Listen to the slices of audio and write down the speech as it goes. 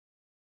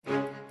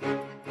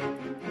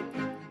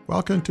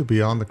Welcome to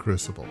Beyond the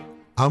Crucible.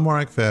 I'm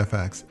Warwick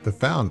Fairfax, the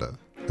founder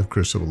of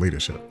Crucible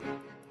Leadership.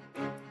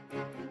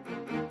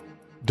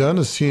 Don't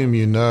assume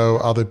you know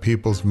other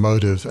people's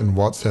motives and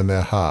what's in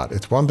their heart.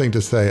 It's one thing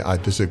to say, I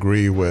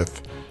disagree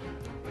with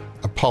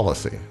a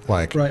policy.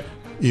 Like,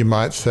 You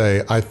might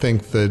say, I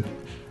think that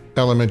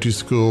elementary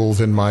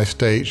schools in my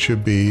state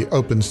should be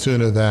open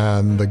sooner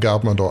than the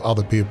government or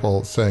other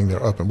people saying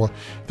they're open. Well,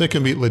 there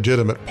can be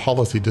legitimate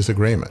policy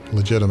disagreement,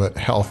 legitimate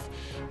health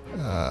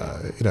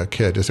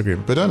care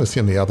disagreement, but don't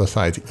assume the other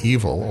side's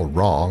evil or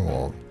wrong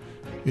or,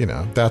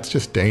 that's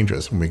just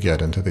dangerous when we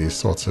get into these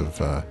sorts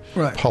of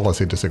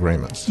policy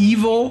disagreements.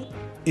 Evil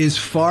is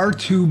far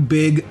too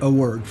big a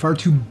word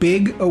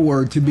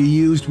to be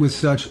used with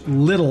such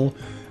little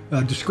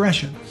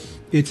discretion.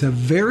 It's a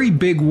very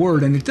big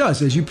word, and it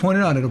does, as you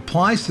pointed out, it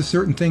applies to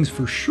certain things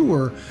for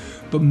sure,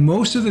 but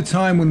most of the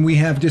time when we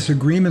have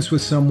disagreements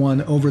with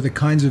someone over the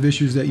kinds of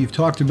issues that you've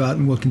talked about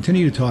and will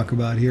continue to talk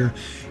about here,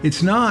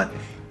 it's not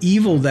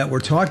evil that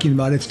we're talking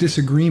about, it's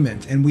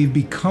disagreement. And we've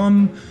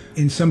become,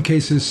 in some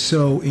cases,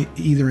 so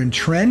either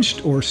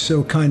entrenched or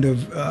so kind of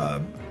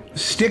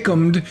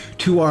stickumed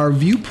to our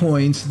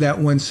viewpoints that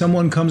when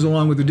someone comes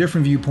along with a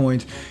different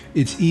viewpoint,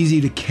 it's easy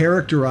to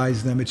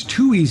characterize them. It's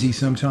too easy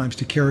sometimes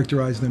to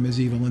characterize them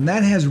as evil. And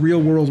that has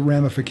real world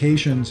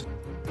ramifications.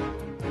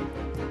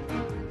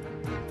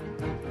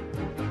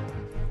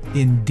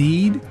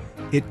 Indeed,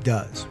 it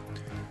does.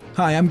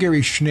 Hi, I'm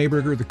Gary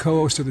Schneeberger, the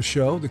co-host of the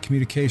show, the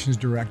communications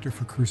director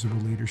for Crucible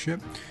Leadership,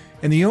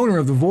 and the owner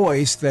of the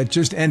voice that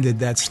just ended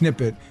that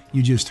snippet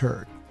you just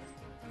heard.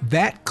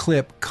 That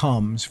clip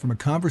comes from a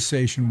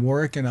conversation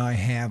Warwick and I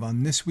have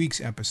on this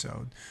week's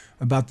episode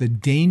about the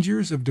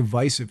dangers of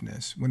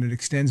divisiveness when it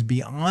extends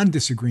beyond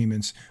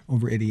disagreements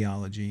over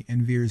ideology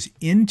and veers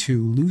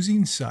into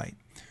losing sight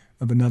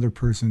of another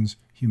person's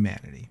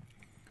humanity.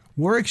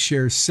 Warwick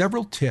shares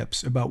several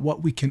tips about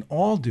what we can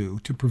all do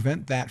to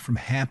prevent that from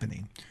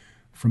happening,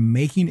 from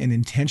making an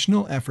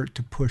intentional effort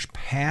to push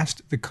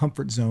past the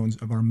comfort zones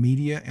of our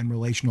media and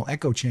relational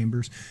echo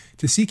chambers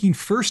to seeking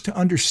first to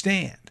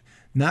understand,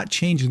 not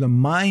change the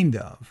mind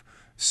of,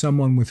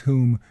 someone with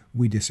whom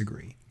we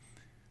disagree.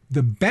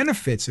 The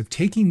benefits of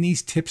taking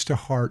these tips to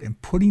heart and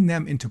putting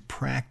them into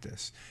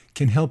practice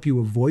can help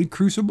you avoid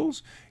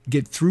crucibles,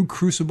 get through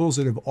crucibles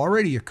that have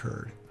already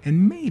occurred,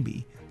 and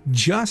maybe,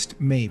 just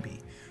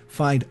maybe,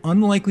 find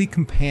unlikely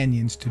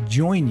companions to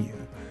join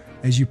you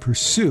as you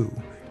pursue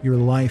your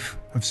life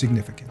of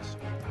significance.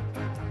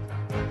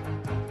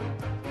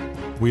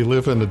 We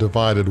live in a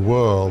divided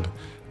world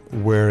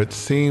where it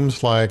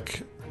seems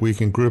like we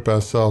can group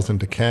ourselves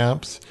into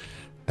camps,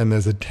 and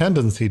there's a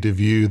tendency to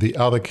view the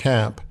other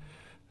camp,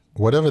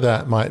 whatever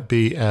that might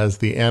be, as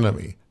the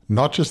enemy.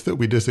 Not just that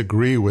we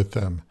disagree with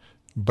them,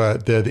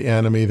 but they're the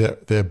enemy,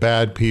 they're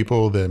bad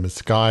people, they're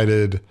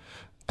misguided,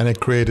 and it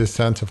creates a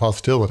sense of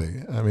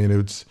hostility. I mean,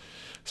 it's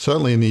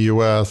certainly in the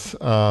U.S.,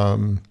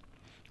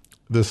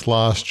 this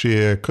last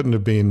year couldn't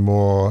have been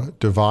more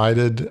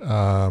divided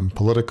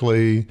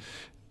politically.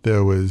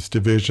 There was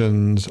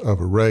divisions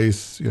over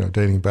race,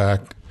 dating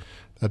back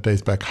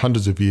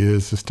hundreds of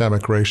years,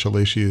 systemic racial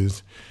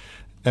issues.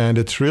 And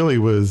it's really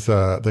was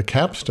the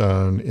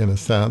capstone, in a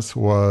sense,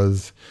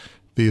 was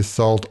the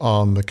assault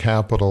on the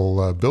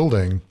Capitol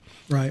building.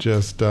 Right.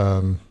 Just,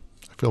 I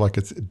feel like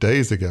it's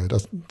days ago. It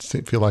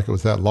doesn't feel like it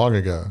was that long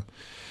ago.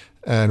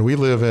 And we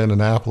live in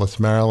Annapolis,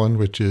 Maryland,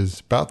 which is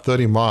about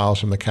 30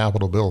 miles from the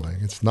Capitol building.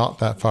 It's not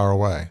that far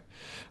away,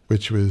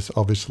 which was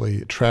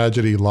obviously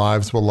tragedy.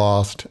 Lives were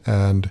lost,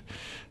 and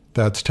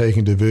that's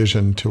taking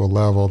division to a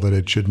level that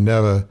it should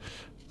never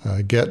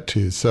get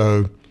to.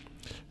 So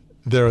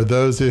there are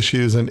those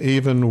issues, and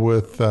even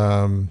with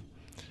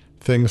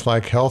things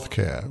like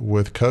healthcare,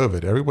 with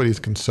COVID, everybody's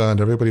concerned,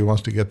 everybody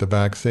wants to get the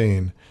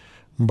vaccine,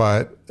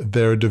 but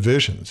there are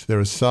divisions. There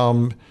are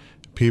some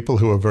people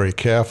who are very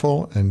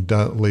careful and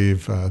don't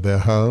leave their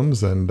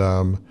homes and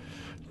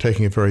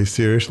taking it very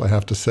seriously. I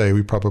have to say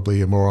we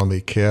probably are more on the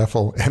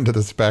careful end of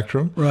the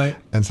spectrum. Right.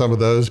 And some of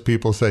those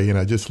people say,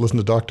 just listen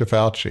to Dr.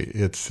 Fauci.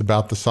 It's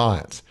about the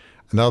science.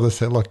 And others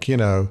say, look,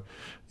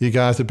 you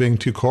guys are being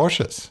too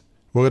cautious.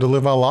 We're going to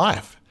live our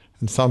life.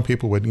 And some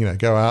people would,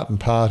 go out and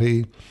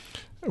party,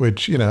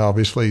 which,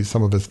 obviously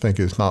some of us think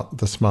is not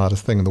the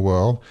smartest thing in the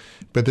world.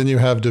 But then you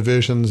have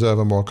divisions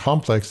over more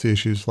complex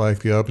issues like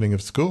the opening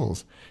of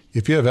schools.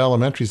 If you have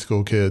elementary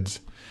school kids,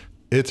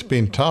 it's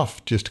been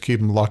tough just to keep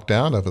them locked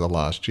down over the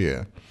last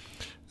year.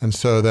 And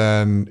so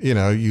then,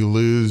 you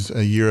lose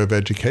a year of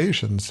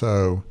education.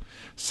 So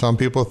some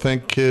people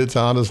think kids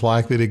aren't as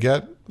likely to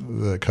get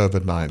the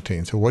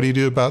COVID-19. So what do you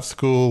do about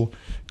school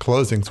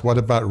closings? What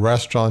about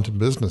restaurants and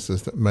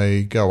businesses that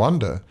may go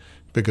under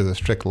because of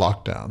strict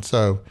lockdown?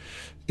 So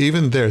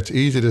even there, it's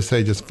easy to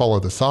say just follow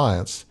the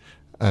science.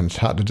 And it's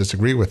hard to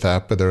disagree with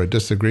that, but there are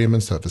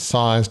disagreements over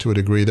science to a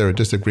degree. There are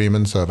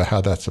disagreements over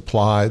how that's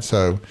applied.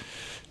 So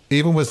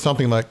even with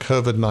something like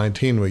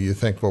COVID-19, where you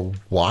think, well,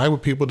 why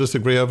would people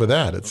disagree over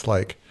that? It's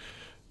like,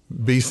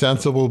 be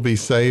sensible, be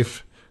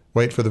safe,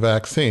 wait for the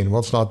vaccine.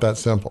 Well, it's not that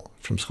simple.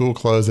 From school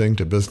closing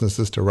to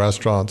businesses to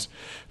restaurants.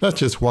 That's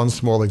just one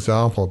small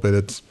example,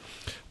 but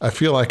I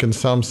feel like in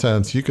some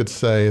sense you could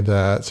say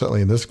that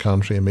certainly in this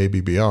country and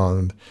maybe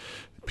beyond,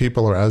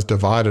 people are as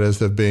divided as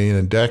they've been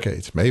in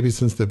decades, maybe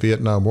since the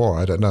Vietnam War,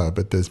 I don't know,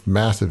 but there's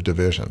massive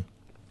division.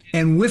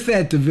 And with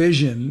that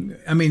division,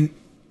 I mean,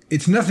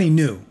 it's nothing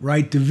new,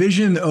 right?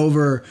 Division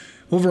over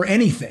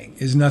anything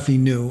is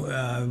nothing new.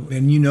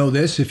 And you know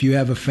this if you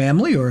have a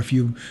family or if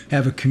you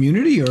have a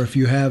community or if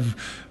you have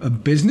a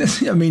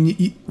business. I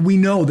mean, we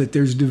know that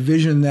there's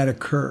division that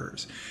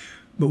occurs.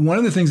 But one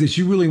of the things that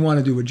you really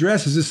wanted to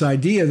address is this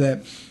idea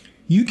that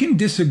you can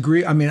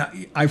disagree. I mean,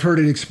 I've heard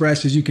it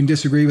expressed as you can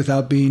disagree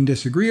without being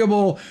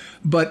disagreeable,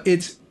 but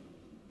it's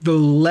the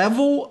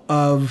level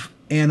of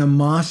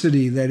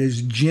animosity that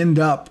is ginned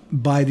up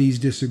by these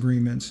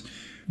disagreements.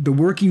 The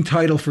working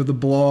title for the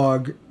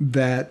blog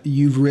that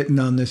you've written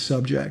on this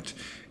subject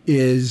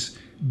is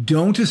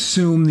Don't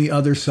Assume the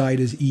Other Side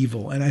is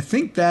Evil. And I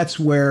think that's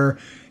where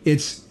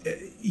it's,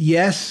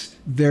 yes,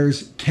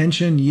 there's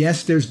tension,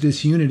 yes, there's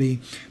disunity,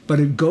 but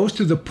it goes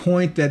to the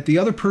point that the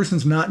other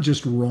person's not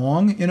just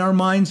wrong in our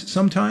minds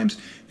sometimes,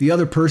 the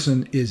other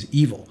person is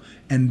evil.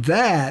 And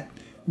that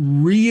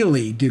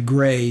really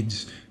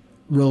degrades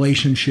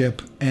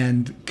relationship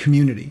and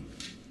community.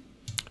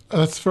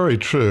 That's very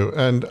true.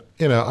 And,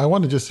 I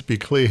want to just be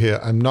clear here.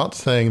 I'm not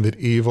saying that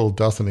evil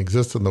doesn't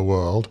exist in the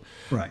world.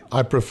 Right.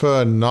 I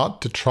prefer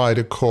not to try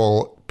to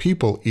call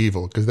people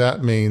evil, because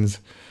that means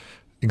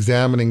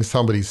examining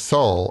somebody's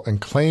soul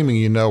and claiming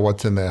you know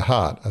what's in their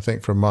heart. I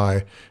think from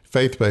my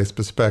faith-based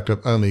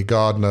perspective, only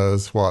God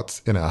knows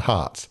what's in our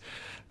hearts.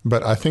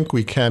 But I think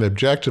we can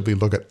objectively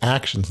look at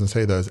actions and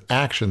say those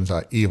actions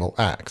are evil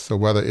acts. So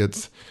whether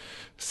it's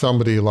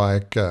somebody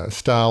like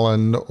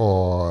Stalin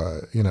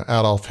or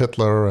Adolf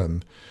Hitler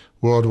and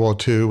World War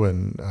II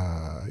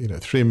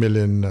and 3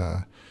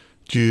 million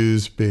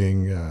Jews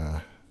being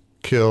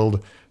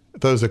killed,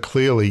 those are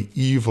clearly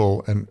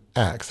evil and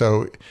acts.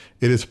 So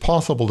it is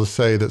possible to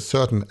say that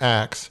certain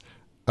acts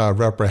are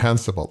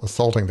reprehensible.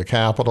 Assaulting the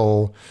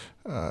Capitol,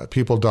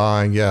 people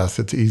dying, yes,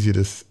 it's easy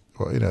to,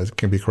 it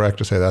can be correct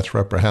to say that's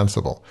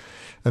reprehensible.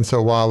 And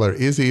so while there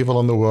is evil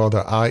in the world,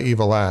 there are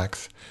evil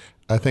acts,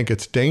 I think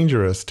it's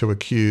dangerous to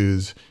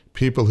accuse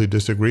people who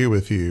disagree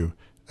with you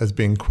as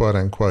being quote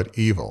unquote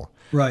evil.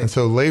 Right. And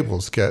so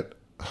labels get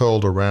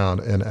hurled around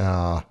in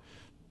our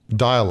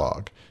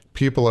dialogue.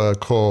 People are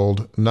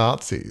called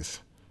Nazis,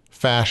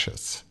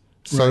 fascists,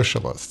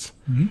 socialists.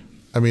 Right.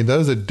 Mm-hmm. I mean,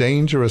 those are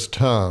dangerous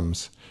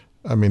terms.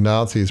 I mean,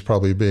 Nazis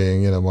probably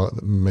being,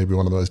 maybe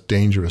one of the most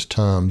dangerous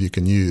terms you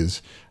can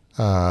use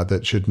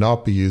that should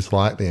not be used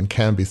lightly and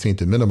can be seen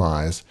to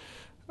minimize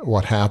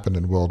what happened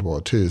in World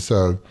War II.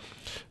 So,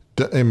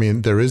 I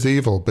mean, there is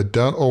evil, but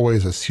don't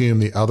always assume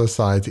the other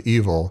side's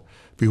evil.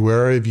 Be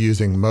wary of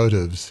using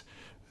motives.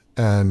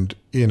 And,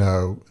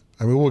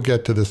 we'll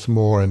get to this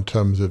more in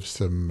terms of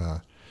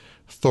some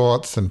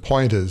thoughts and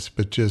pointers,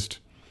 but just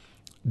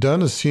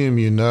don't assume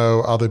you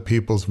know other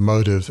people's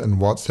motives and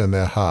what's in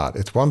their heart.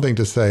 It's one thing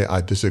to say,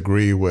 I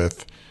disagree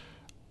with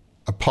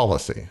a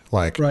policy.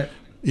 Like, right.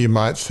 You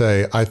might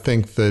say, I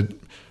think that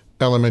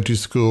elementary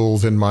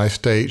schools in my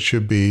state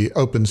should be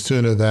open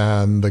sooner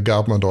than the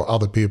government or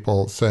other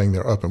people saying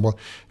they're open. Well,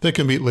 there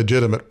can be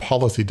legitimate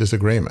policy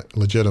disagreement,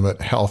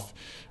 legitimate health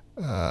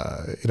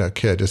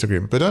care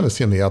disagreement, but don't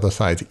assume the other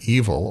side's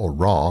evil or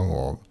wrong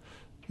or,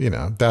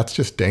 that's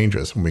just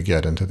dangerous when we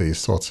get into these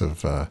sorts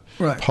of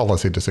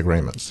policy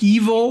disagreements.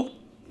 Evil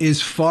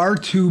is far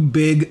too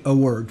big a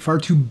word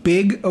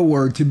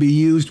to be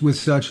used with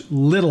such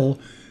little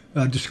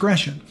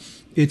discretion.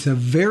 It's a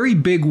very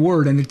big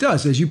word, and it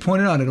does, as you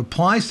pointed out, it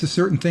applies to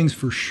certain things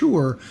for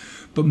sure,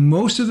 but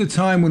most of the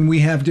time when we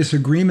have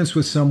disagreements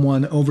with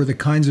someone over the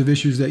kinds of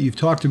issues that you've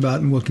talked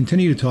about and will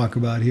continue to talk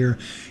about here,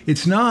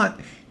 it's not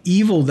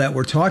evil that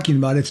we're talking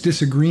about, it's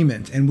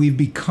disagreement. And we've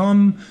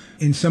become,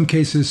 in some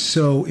cases,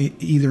 so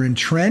either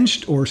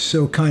entrenched or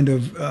so kind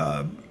of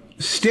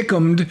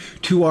stickumed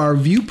to our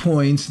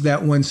viewpoints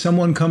that when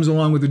someone comes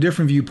along with a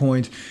different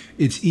viewpoint,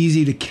 it's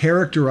easy to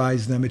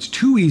characterize them. It's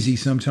too easy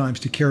sometimes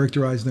to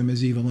characterize them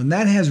as evil. And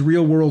that has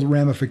real world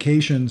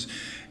ramifications.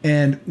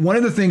 And one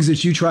of the things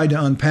that you tried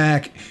to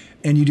unpack,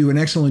 and you do an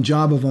excellent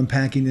job of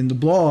unpacking in the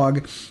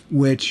blog,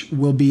 which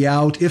will be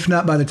out, if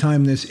not by the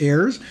time this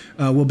airs,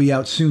 will be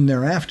out soon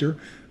thereafter.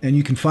 And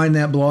you can find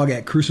that blog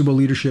at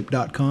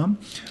crucibleleadership.com.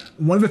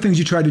 One of the things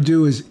you try to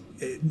do is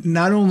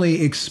not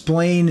only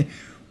explain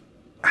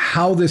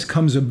how this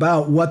comes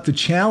about, what the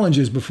challenge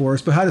is before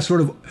us, but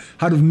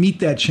how to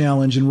meet that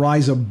challenge and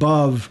rise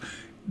above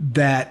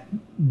that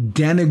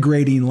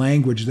denigrating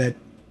language, that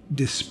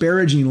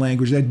disparaging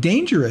language, that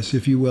dangerous,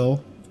 if you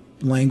will,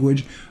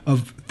 language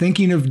of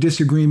thinking of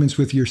disagreements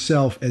with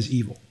yourself as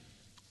evil.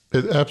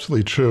 It's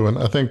absolutely true. And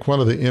I think one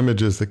of the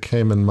images that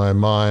came in my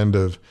mind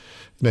of,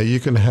 you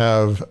can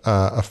have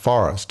a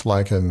forest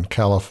like in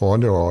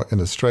California or in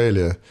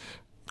Australia,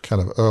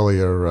 kind of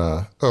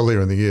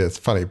earlier in the year. It's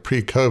funny,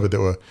 pre-COVID, there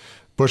were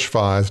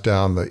bushfires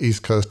down the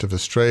east coast of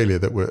Australia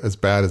that were as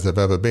bad as they've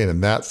ever been.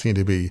 And that seemed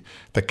to be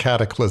the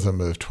cataclysm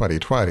of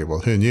 2020. Well,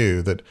 who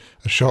knew that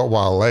a short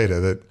while later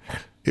that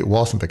it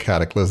wasn't the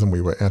cataclysm,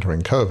 we were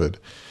entering COVID.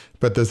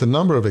 But there's a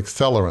number of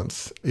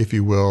accelerants, if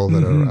you will,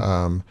 that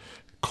are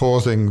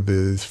causing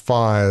these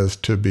fires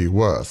to be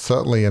worse.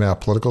 Certainly in our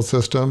political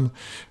system,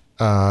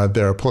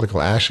 there are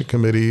political action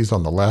committees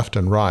on the left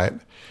and right,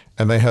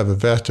 and they have a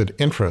vested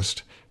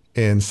interest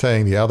in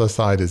saying the other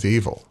side is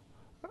evil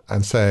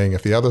and saying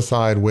if the other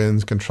side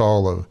wins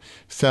control of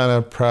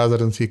Senate,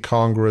 presidency,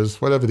 Congress,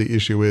 whatever the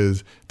issue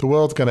is, the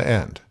world's going to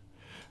end.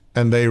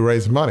 And they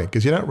raise money,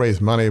 because you don't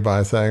raise money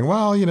by saying,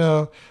 well, I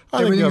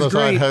think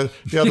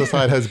the other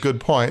side has good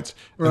points.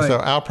 Right. And so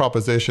our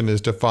proposition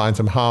is to find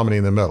some harmony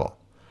in the middle.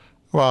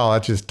 Well,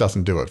 that just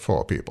doesn't do it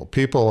for people.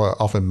 People are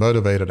often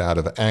motivated out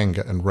of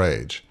anger and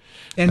rage.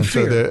 And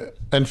fear.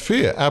 And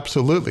fear,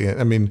 absolutely.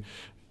 I mean,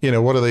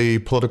 what do the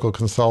political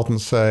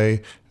consultants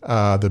say?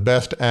 The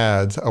best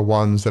ads are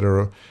ones that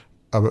are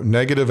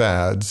negative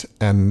ads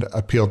and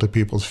appeal to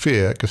people's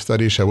fear, because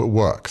studies show it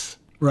works.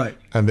 Right.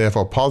 And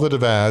therefore,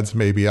 positive ads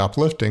may be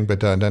uplifting, but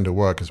don't tend to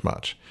work as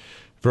much.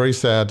 Very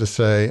sad to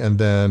say. And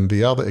then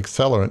the other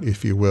accelerant,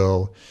 if you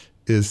will,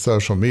 is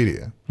social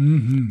media.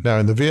 Mm-hmm. Now,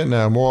 in the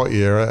Vietnam War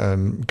era,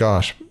 and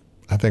gosh,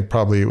 I think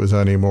probably it was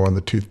only more in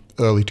the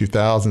early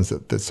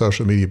 2000s that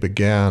social media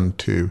began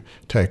to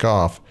take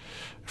off.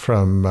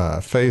 From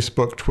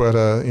Facebook,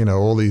 Twitter,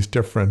 all these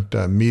different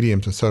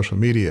mediums of social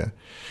media.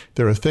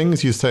 There are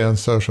things you say on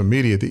social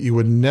media that you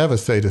would never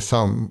say to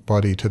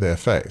somebody to their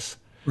face.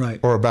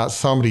 Right. Or about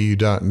somebody you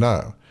don't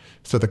know.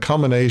 So the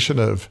combination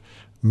of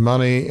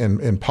money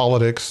in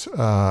politics,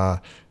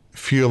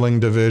 fueling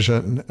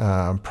division,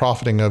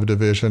 profiting over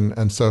division,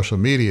 and social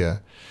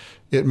media,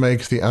 it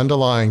makes the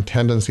underlying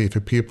tendency for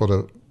people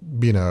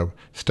to,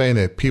 stay in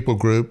their people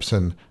groups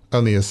and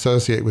only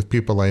associate with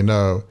people they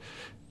know.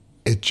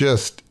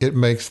 It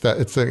makes that,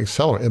 it's an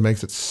accelerant. It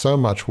makes it so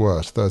much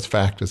worse, those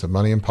factors of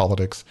money and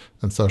politics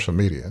and social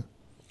media.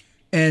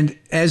 And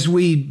as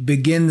we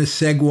begin the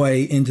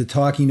segue into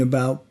talking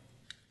about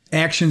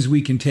actions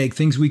we can take,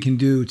 things we can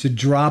do to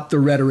drop the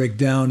rhetoric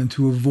down and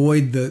to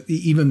avoid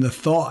even the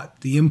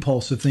thought, the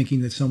impulse of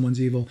thinking that someone's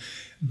evil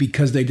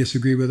because they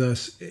disagree with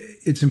us,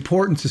 it's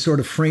important to sort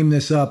of frame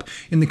this up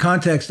in the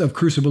context of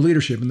Crucible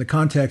leadership, in the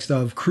context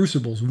of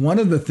crucibles. One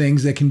of the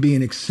things that can be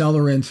an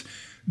accelerant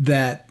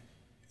that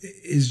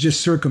is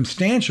just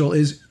circumstantial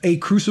is a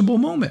crucible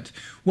moment.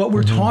 What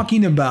we're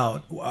talking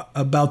about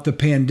the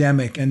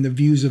pandemic and the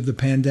views of the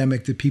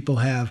pandemic that people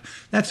have,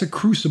 that's a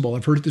crucible.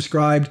 I've heard it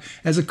described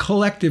as a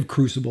collective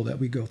crucible that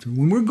we go through.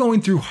 When we're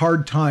going through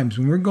hard times,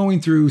 when we're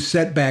going through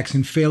setbacks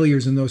and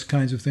failures and those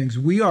kinds of things,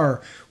 we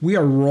are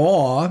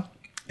raw,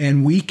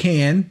 and we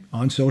can,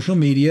 on social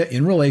media,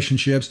 in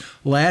relationships,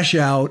 lash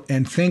out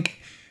and think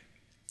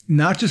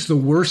not just the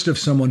worst of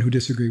someone who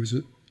disagrees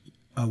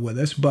with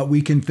us, but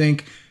we can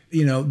think,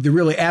 the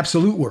really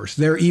absolute worst.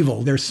 They're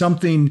evil. There's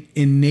something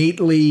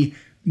innately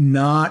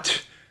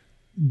not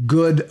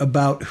good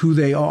about who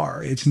they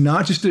are. It's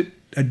not just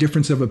a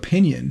difference of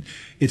opinion.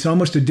 It's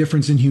almost a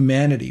difference in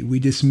humanity. We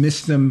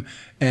dismiss them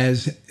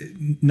as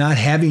not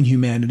having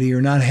humanity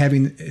or not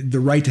having the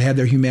right to have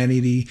their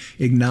humanity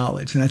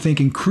acknowledged. And I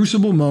think in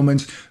crucible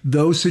moments,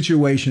 those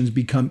situations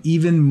become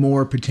even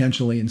more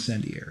potentially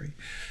incendiary.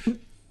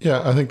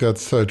 Yeah, I think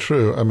that's so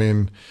true. I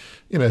mean,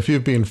 if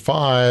you've been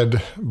fired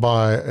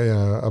by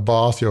a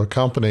boss or a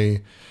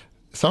company,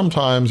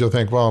 sometimes you'll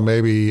think, well,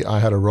 maybe I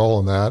had a role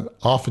in that.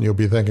 Often you'll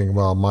be thinking,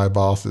 well, my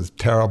boss is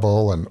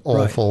terrible and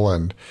awful. Right.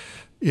 And,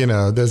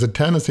 there's a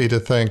tendency to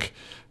think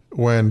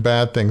when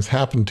bad things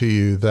happen to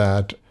you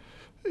that,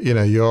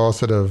 you're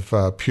sort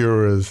of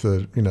pure as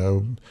the,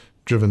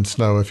 driven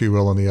snow, if you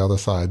will, on the other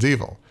side's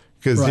evil.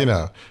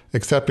 Because,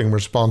 accepting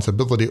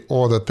responsibility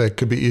or that there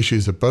could be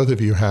issues that both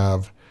of you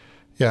have.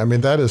 Yeah, I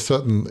mean, that is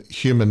certain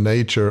human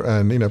nature.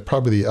 And,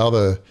 probably the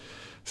other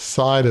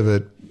side of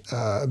it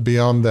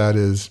beyond that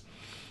is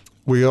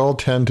we all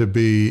tend to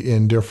be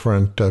in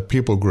different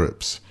people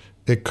groups.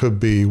 It could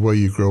be where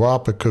you grew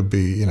up. It could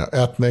be,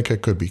 ethnic.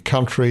 It could be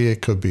country.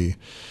 It could be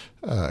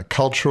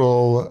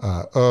cultural,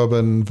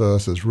 urban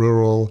versus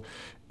rural.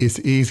 It's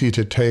easy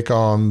to take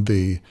on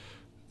the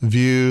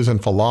views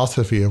and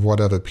philosophy of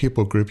whatever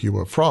people group you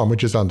were from,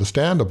 which is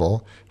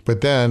understandable.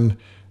 But then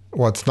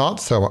what's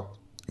not so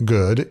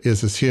good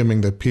is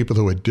assuming that people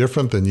who are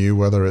different than you,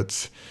 whether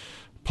it's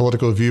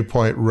political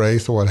viewpoint,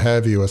 race, or what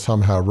have you, are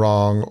somehow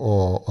wrong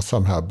or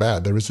somehow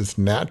bad. There is this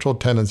natural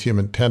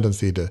human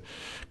tendency to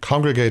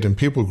congregate in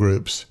people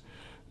groups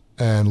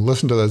and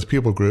listen to those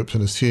people groups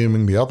and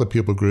assuming the other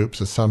people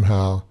groups are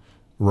somehow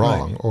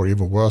wrong or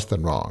even worse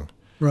than wrong.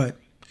 Right.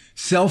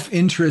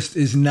 Self-interest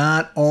is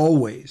not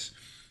always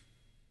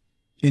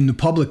in the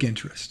public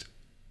interest.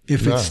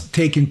 If it's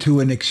taken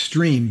to an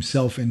extreme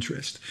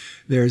self-interest.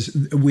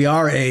 We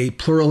are a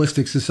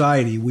pluralistic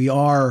society. We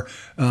are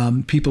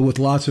people with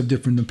lots of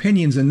different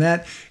opinions. And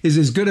that is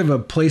as good of a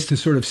place to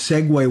sort of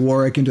segue,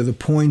 Warwick, into the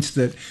points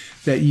that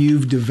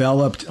you've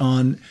developed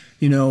on,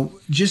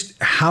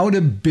 just how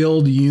to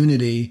build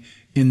unity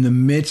in the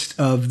midst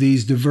of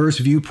these diverse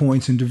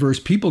viewpoints and diverse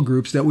people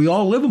groups that we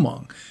all live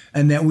among,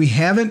 and that we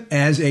haven't,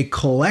 as a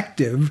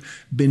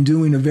collective, been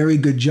doing a very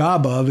good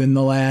job of in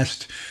the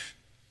last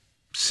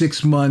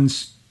 6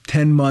 months,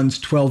 10 months,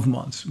 12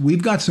 months.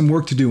 We've got some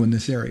work to do in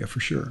this area for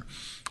sure.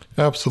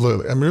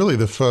 Absolutely. I mean, really,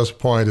 the first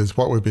point is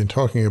what we've been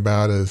talking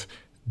about is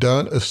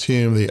don't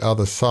assume the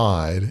other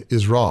side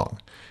is wrong.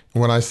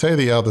 When I say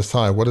the other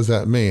side, what does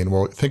that mean?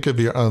 Well, think of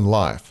your own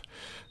life.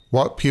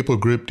 What people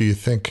group do you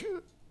think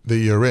that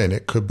you're in?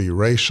 It could be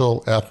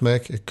racial,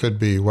 ethnic. It could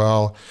be,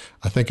 well,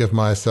 I think of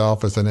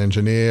myself as an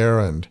engineer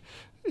and,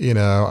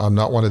 I'm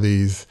not one of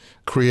these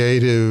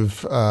creative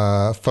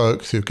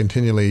folks who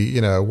continually,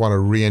 want to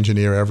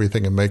re-engineer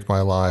everything and make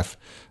my life,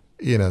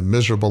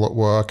 miserable at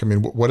work. I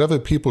mean, whatever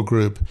people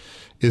group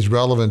is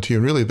relevant to you.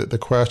 And really, the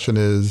question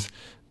is,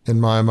 in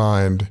my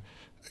mind,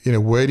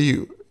 where do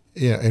you,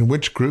 in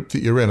which group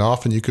that you're in?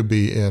 Often you could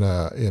be in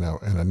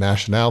a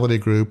nationality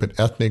group, an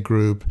ethnic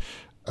group,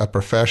 a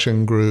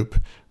profession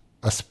group,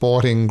 a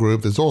sporting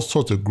group. There's all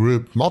sorts of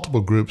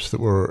multiple groups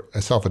that we're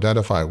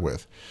self-identify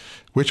with.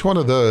 Which one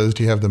of those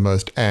do you have the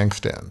most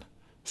angst in?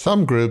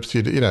 Some groups,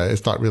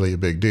 it's not really a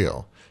big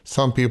deal.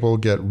 Some people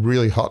get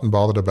really hot and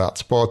bothered about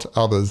sports.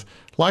 Others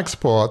like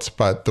sports,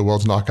 but the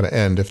world's not going to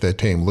end if their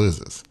team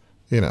loses.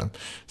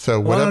 So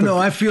whatever. Well, I don't know.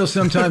 I feel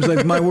sometimes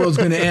like my world's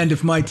going to end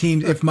if my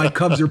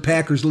Cubs or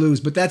Packers lose,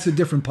 but that's a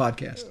different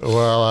podcast.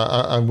 Well,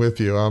 I'm with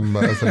you.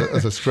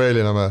 As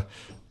Australian, I'm a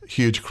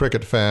huge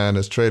cricket fan.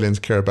 Australians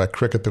care about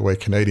cricket the way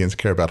Canadians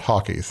care about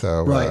hockey.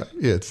 So right.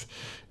 It's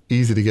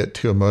easy to get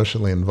too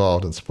emotionally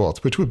involved in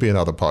sports, which would be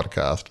another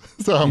podcast.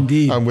 So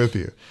I'm with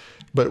you.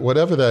 But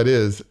whatever that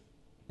is,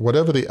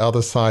 whatever the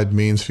other side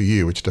means for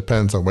you, which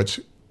depends on which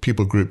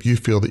people group you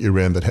feel that you're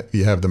in that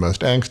you have the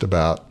most angst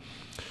about,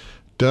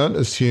 don't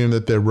assume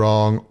that they're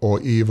wrong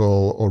or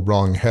evil or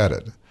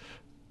wrong-headed.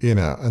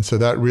 And so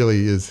that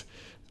really is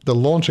the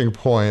launching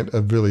point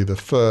of really the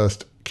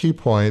first key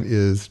point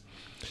is,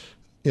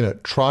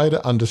 try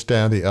to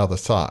understand the other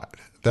side.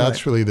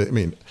 That's right.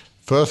 Really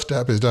first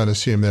step is don't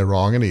assume they're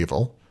wrong and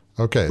evil.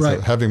 Okay, right.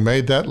 So having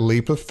made that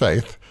leap of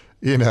faith,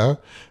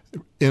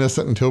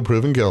 innocent until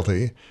proven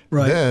guilty,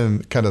 right.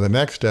 Then kind of the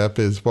next step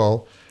is,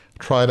 well,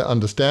 try to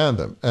understand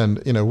them. And,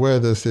 where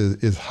this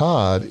is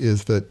hard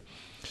is that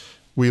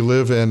we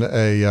live in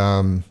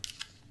a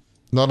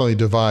not only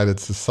divided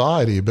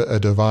society, but a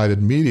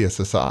divided media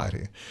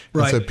society.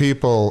 Right. And so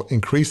people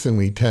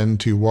increasingly tend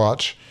to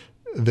watch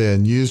their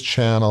news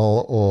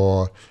channel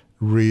or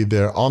read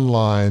their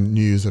online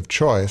news of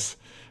choice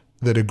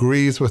that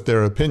agrees with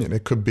their opinion.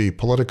 It could be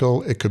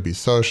political, it could be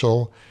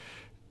social,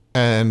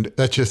 and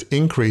that just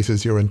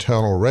increases your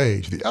internal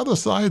rage. The other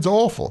side's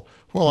awful.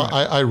 Well,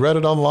 right. I read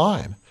it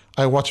online.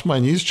 I watched my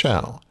news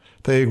channel.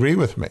 They agree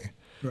with me.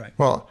 Right.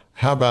 Well,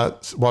 how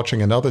about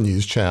watching another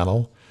news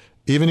channel,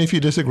 even if you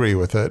disagree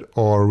with it,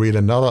 or read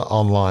another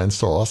online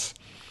source,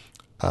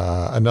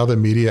 another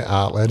media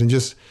outlet, and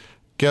just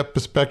get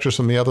perspectives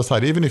from the other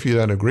side, even if you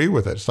don't agree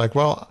with it. It's like,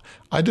 well,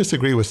 I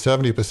disagree with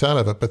 70%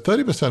 of it, but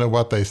 30% of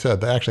what they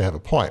said, they actually have a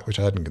point, which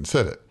I hadn't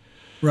considered.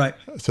 Right.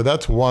 So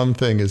that's one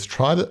thing, is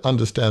try to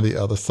understand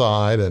the other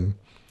side. And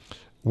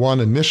one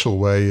initial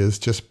way is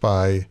just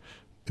by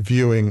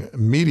viewing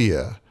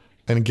media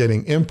and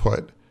getting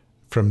input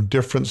from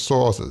different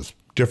sources,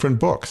 different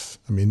books.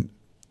 I mean,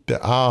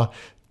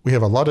 we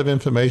have a lot of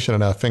information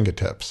at our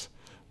fingertips.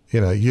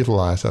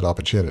 Utilize that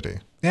opportunity.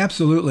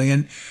 Absolutely.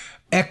 And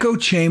echo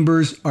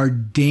chambers are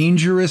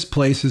dangerous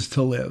places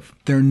to live.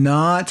 They're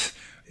not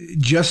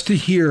just to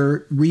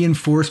hear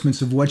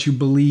reinforcements of what you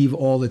believe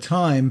all the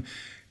time.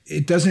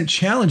 It doesn't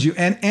challenge you.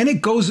 And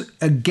it goes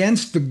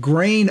against the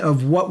grain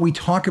of what we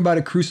talk about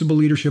at Crucible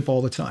Leadership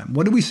all the time.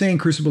 What do we say in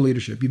Crucible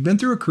Leadership? You've been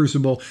through a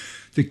crucible.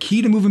 The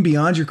key to moving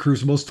beyond your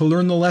crucible is to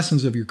learn the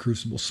lessons of your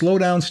crucible. Slow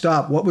down,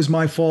 stop. What was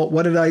my fault?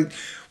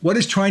 What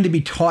is trying to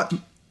be taught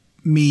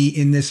me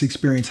in this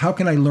experience? How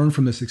can I learn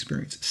from this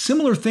experience?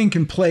 Similar thing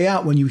can play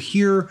out when you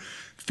hear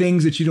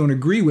things that you don't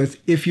agree with.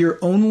 If you're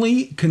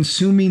only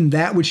consuming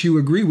that which you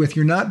agree with,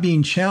 you're not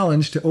being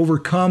challenged to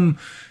overcome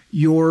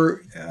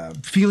your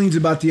feelings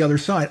about the other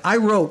side. I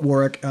wrote,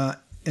 Warwick,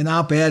 an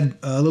op-ed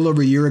a little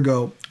over a year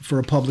ago for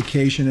a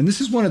publication, and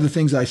this is one of the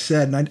things I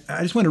said, and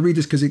I just want to read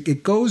this because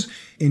it goes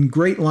in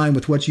great line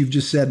with what you've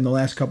just said in the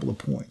last couple of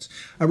points.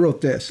 I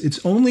wrote this: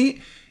 it's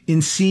only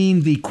in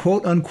seeing the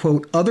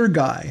quote-unquote other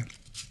guy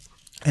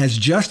as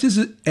just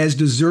as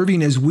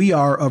deserving as we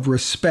are of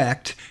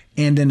respect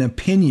and an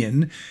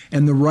opinion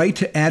and the right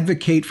to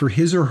advocate for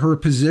his or her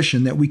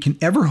position that we can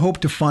ever hope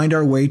to find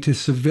our way to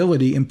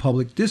civility in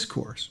public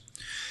discourse.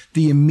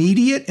 The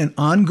immediate and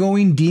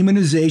ongoing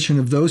demonization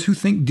of those who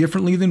think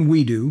differently than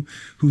we do,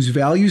 whose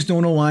values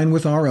don't align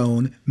with our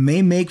own,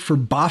 may make for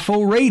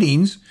boffo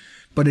ratings,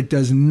 but it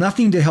does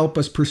nothing to help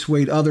us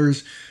persuade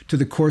others to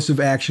the course of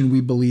action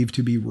we believe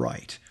to be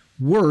right.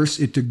 Worse,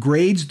 it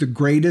degrades the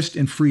greatest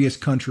and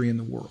freest country in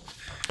the world.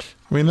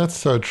 I mean, that's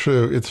so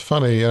true. It's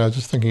funny,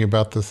 just thinking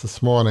about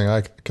this morning,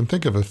 I can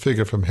think of a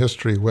figure from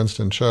history,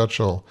 Winston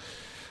Churchill,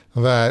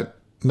 that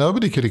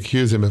nobody could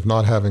accuse him of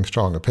not having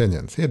strong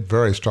opinions. He had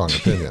very strong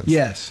opinions.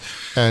 Yes.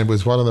 And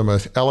was one of the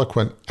most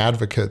eloquent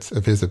advocates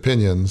of his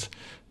opinions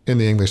in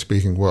the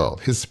English-speaking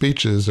world. His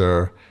speeches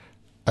are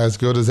as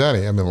good as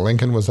any. I mean,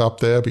 Lincoln was up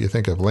there, but you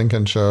think of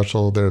Lincoln,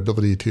 Churchill, their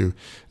ability to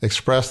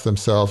express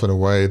themselves in a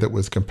way that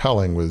was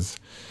compelling was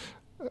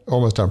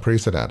almost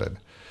unprecedented.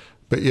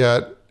 But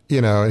yet,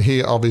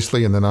 he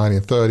obviously in the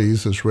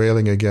 1930s was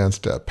railing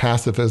against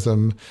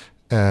pacifism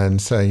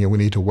and saying we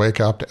need to wake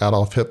up to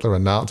Adolf Hitler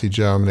and Nazi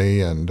Germany,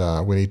 and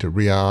we need to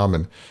rearm.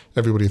 And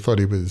everybody thought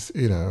he was,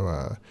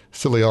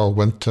 silly old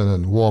Winston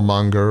and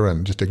warmonger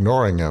and just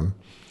ignoring him.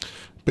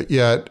 But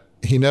yet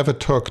he never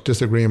took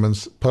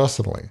disagreements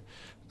personally.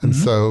 And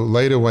so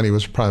later when he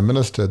was prime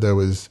minister, there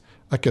was,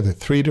 I get it,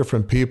 3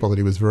 different people that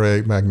he was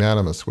very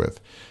magnanimous with.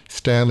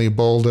 Stanley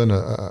Baldwin,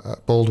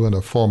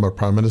 a former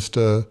prime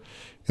minister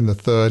in the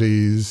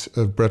 30s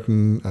of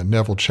Britain,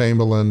 Neville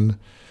Chamberlain,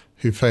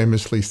 who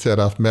famously said,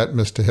 "I've met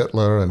Mr.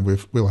 Hitler and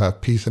we'll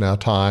have peace in our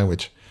time,"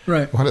 which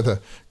one of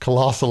the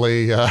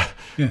colossally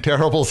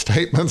terrible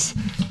statements.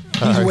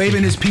 He's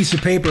waving his piece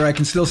of paper. I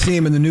can still see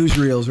him in the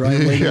newsreels, right?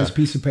 Waving his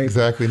piece of paper.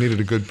 Exactly. Needed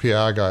a good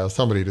PR guy or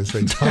somebody to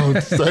say,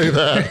 "Don't say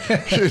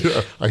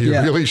that." Are you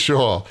really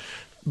sure?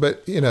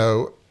 But,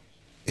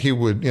 he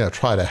would,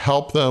 try to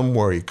help them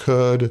where he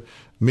could,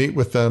 meet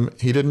with them.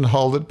 He didn't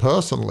hold it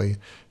personally.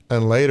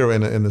 And later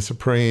in the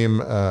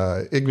supreme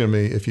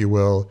ignominy, if you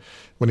will,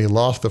 when he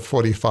lost the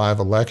 45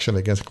 election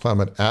against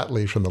Clement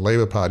Attlee from the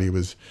Labour Party, he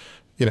was,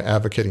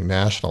 advocating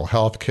national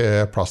health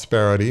care,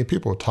 prosperity.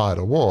 People were tired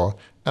of war.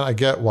 And I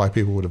get why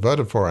people would have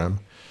voted for him.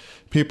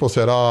 People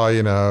said,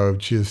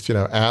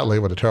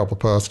 Attlee, what a terrible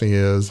person he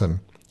is. And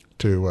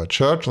to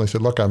Churchill, he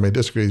said, "Look, I may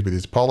disagree with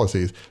his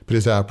policies, but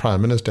he's our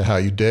prime minister.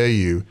 How dare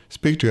you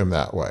speak to him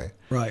that way?"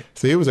 Right.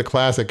 So he was a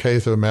classic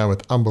case of a man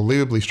with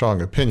unbelievably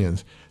strong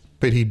opinions,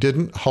 but he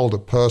didn't hold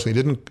it personally.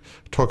 He didn't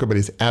talk about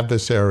his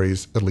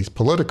adversaries, at least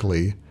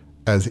politically,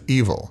 as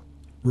evil.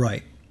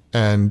 Right.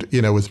 And,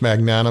 was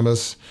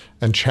magnanimous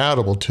and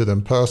charitable to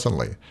them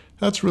personally.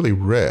 That's really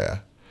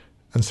rare.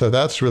 And so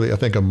that's really, I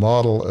think, a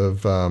model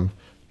of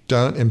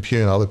don't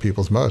impugn other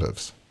people's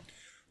motives.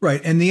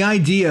 Right. And the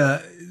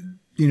idea,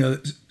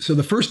 so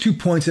the first 2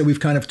 points that we've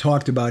kind of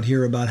talked about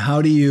here about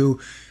how do you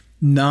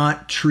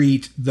not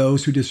treat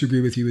those who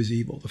disagree with you as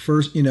evil. The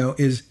first,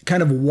 is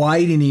kind of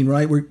widening,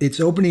 right? It's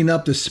opening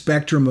up the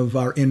spectrum of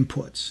our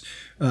inputs.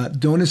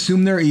 Don't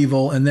assume they're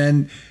evil. And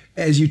then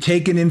as you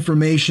take in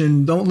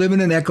information, don't live in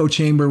an echo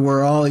chamber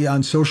where all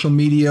on social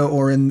media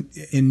or in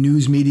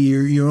news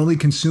media, you're only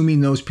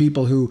consuming those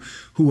people who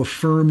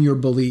affirm your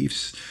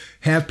beliefs.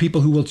 Have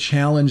people who will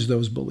challenge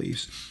those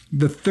beliefs.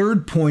 The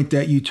third point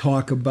that you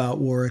talk about,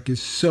 Warwick, is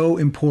so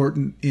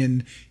important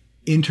in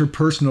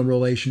interpersonal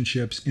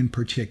relationships in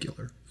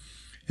particular.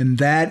 And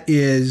that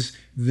is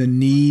the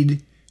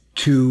need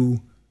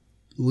to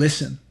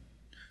listen,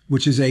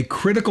 which is a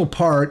critical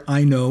part,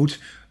 I note,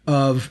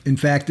 in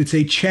fact, it's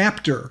a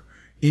chapter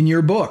in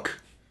your book,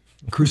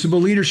 Crucible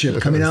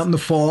Leadership, coming out in the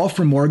fall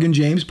from Morgan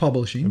James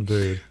Publishing.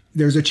 Indeed.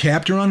 There's a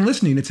chapter on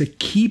listening. It's a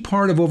key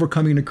part of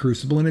overcoming a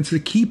crucible, and it's a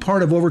key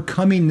part of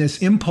overcoming this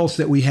impulse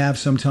that we have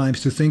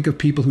sometimes to think of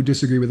people who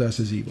disagree with us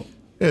as evil.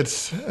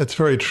 It's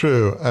very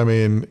true. I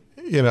mean,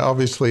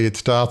 obviously it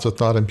starts with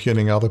not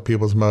impugning other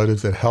people's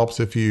motives. It helps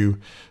if you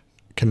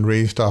can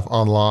read stuff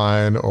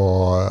online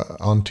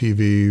or on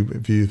TV,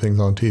 view things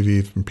on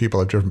TV from people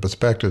of different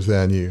perspectives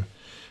than you.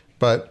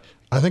 But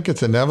I think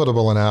it's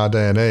inevitable in our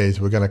day and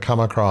age we're going to come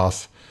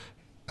across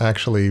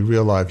actually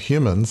real life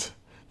humans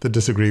that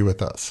disagree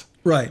with us.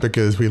 Right.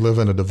 Because we live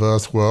in a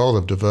diverse world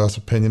of diverse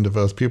opinion,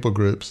 diverse people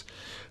groups.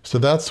 So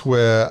that's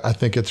where I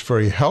think it's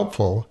very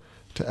helpful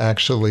to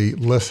actually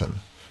listen,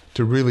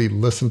 to really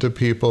listen to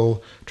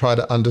people, try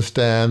to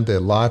understand their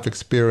life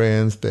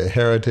experience, their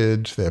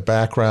heritage, their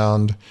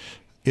background.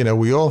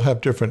 We all have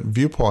different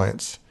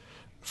viewpoints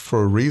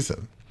for a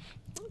reason.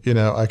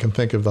 I can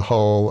think of the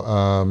whole,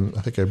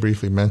 I think I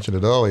briefly mentioned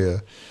it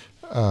earlier,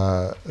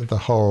 the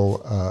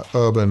whole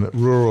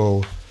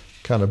urban-rural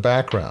kind of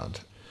background.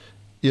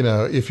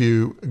 If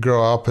you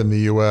grow up in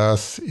the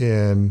U.S.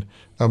 in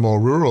a more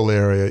rural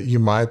area, you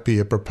might be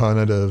a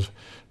proponent of,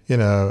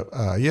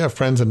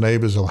 friends and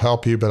neighbors will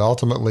help you, but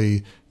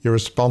ultimately you're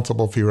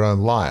responsible for your own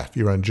life,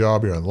 your own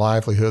job, your own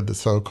livelihood, the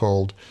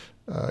so-called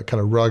kind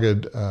of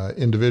rugged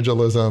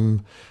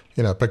individualism,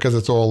 because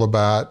it's all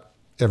about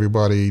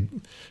everybody,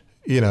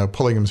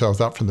 pulling themselves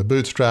up from the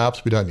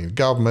bootstraps. We don't need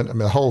government. I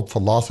mean, the whole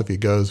philosophy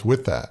goes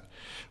with that.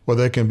 Well,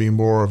 there can be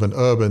more of an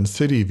urban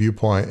city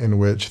viewpoint in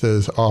which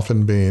there's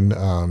often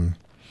been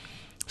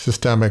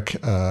systemic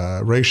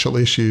racial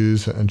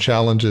issues and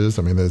challenges.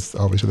 I mean, there's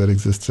obviously that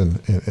exists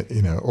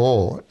in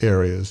all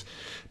areas,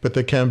 but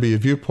there can be a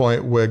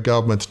viewpoint where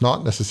government's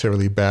not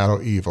necessarily bad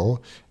or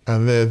evil,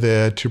 and they're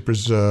there to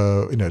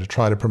preserve, to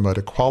try to promote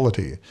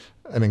equality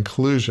and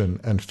inclusion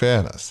and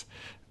fairness,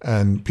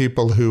 and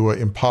people who are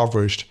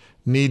impoverished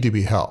need to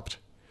be helped.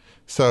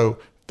 So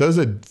those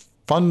are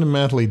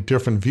fundamentally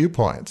different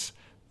viewpoints.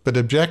 But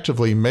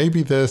objectively,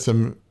 maybe there's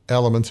some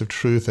elements of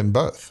truth in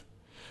both.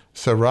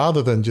 So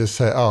rather than just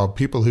say, oh,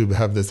 people who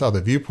have this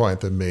other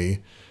viewpoint than me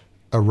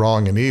are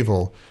wrong and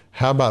evil,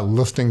 how about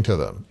listening to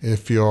them?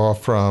 If you're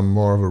from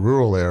more of a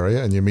rural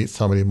area and you meet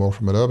somebody more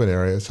from an urban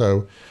area,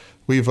 so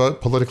we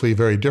vote politically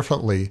very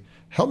differently.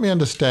 Help me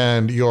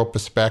understand your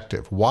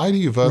perspective. Why do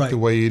you vote the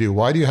way you do?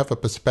 Why do you have a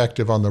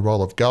perspective on the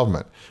role of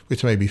government,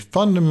 which may be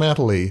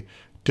fundamentally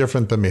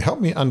different than me?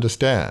 Help me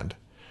understand.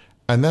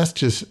 And that's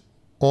just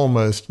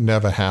almost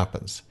never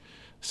happens.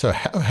 So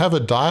have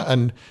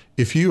and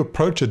if you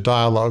approach a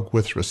dialogue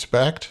with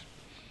respect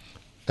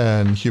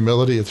and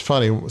humility, it's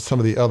funny, some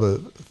of the other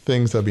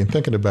things I've been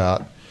thinking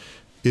about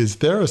is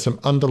there are some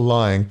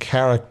underlying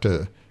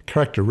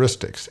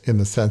characteristics in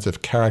the sense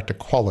of character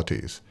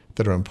qualities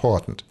that are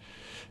important.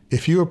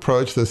 If you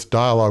approach this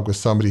dialogue with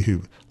somebody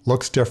who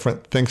looks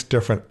different, thinks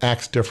different,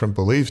 acts different,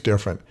 believes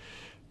different,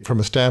 from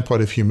a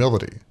standpoint of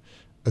humility,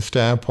 a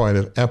standpoint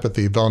of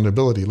empathy,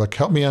 vulnerability, look,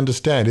 help me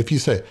understand. If you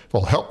say,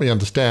 well, help me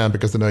understand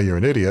because I know you're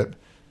an idiot,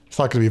 it's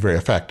not going to be very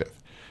effective.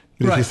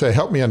 But if you say,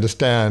 help me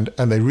understand,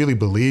 and they really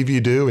believe you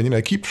do,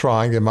 and keep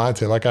trying, they might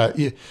say, like,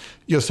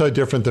 you're so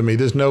different than me,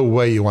 there's no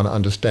way you want to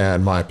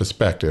understand my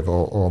perspective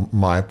or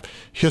my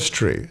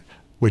history,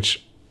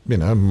 which,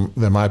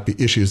 there might be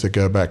issues that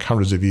go back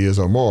hundreds of years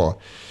or more.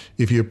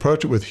 If you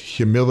approach it with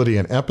humility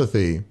and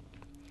empathy,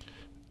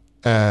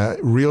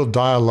 real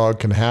dialogue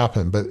can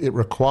happen, but it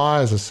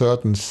requires a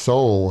certain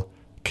soul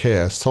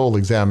care, soul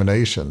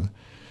examination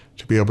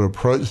to be able to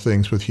approach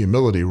things with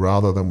humility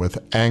rather than with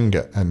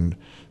anger and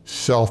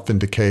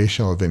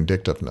self-vindication or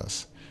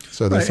vindictiveness.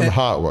 So there's some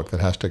heart work that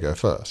has to go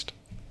first.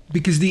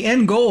 Because the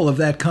end goal of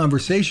that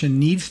conversation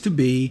needs to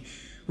be,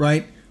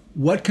 right,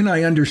 what can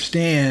I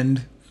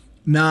understand,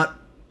 not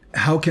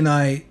how can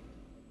I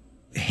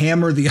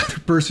hammer the other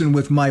person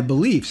with my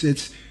beliefs.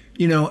 It's,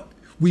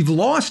 we've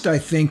lost, I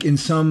think, in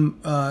some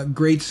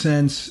great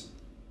sense,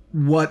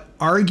 what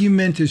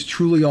argument is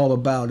truly all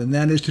about, and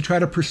that is to try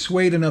to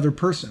persuade another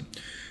person.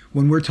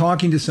 When we're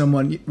talking to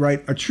someone,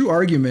 right, a true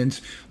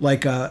argument,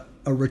 like a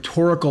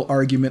rhetorical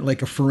argument,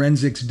 like a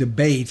forensics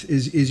debate,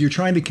 is you're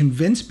trying to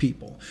convince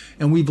people.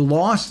 And we've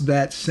lost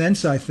that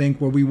sense, I think,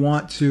 where we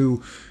want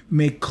to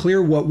make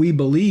clear what we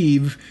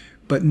believe,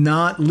 but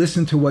not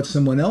listen to what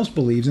someone else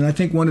believes. And I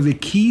think one of the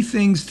key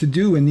things to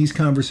do in these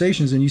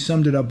conversations, and you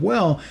summed it up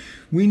well,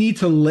 we need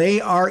to lay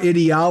our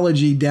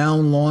ideology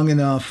down long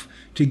enough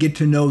to get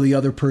to know the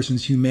other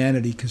person's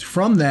humanity, because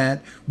from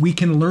that, we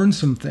can learn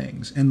some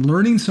things. And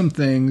learning some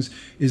things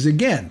is,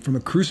 again, from a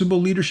Crucible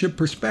leadership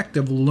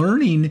perspective,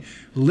 learning,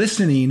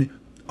 listening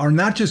are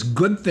not just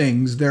good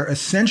things, they're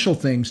essential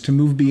things to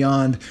move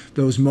beyond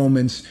those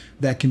moments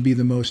that can be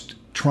the most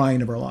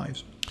trying of our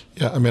lives.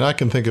 Yeah, I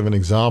can think of an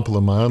example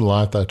in my own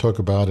life that I talk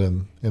about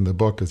in the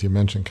book, as you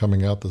mentioned,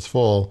 coming out this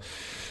fall,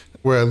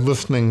 where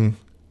listening,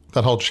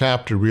 that whole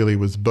chapter really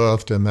was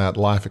birthed in that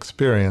life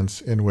experience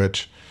in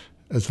which,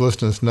 as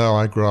listeners know,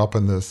 I grew up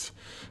in this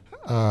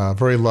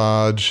very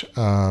large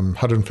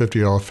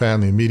 150-year-old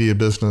family media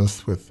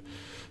business with,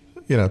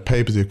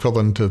 papers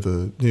equivalent to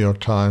the New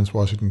York Times,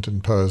 Washington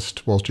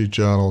Post, Wall Street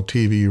Journal,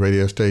 TV,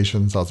 radio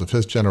stations. I was a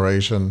fifth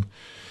generation.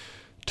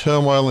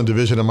 Turmoil and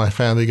division in my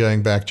family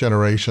going back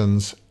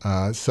generations.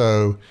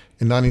 So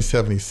in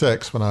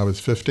 1976, when I was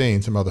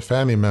 15, some other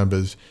family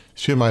members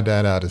threw my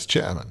dad out as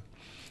chairman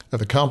of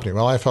the company.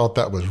 Well, I felt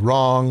that was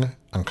wrong,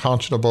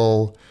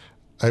 unconscionable.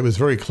 It was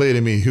very clear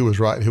to me who was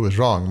right, who was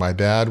wrong. My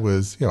dad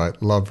was, I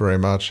loved very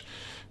much,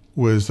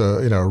 was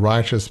a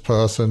righteous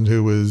person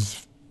who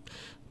was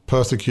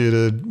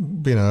persecuted,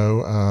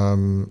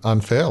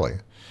 unfairly.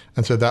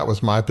 And so that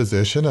was my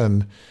position.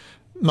 And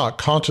not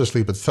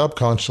consciously, but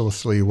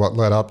subconsciously, what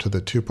led up to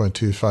the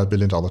 $2.25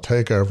 billion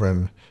takeover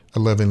and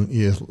 11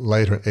 years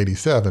later,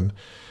 87,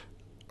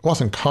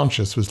 wasn't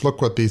conscious, was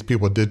look what these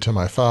people did to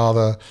my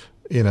father.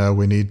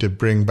 We need to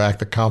bring back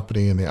the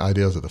company and the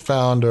ideas of the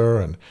founder,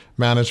 and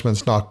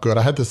management's not good.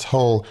 I had this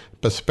whole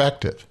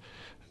perspective.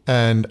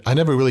 And I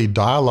never really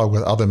dialogued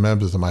with other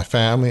members of my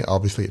family.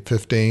 Obviously, at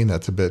 15,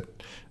 that's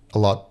a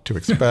lot to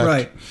expect.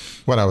 Right.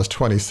 When I was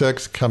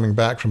 26, coming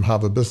back from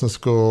Harvard Business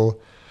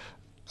School,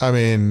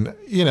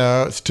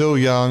 still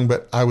young,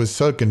 but I was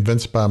so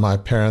convinced by my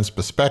parents'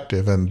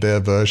 perspective and their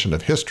version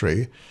of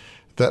history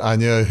that I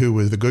knew who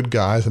was the good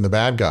guys and the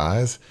bad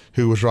guys,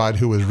 who was right,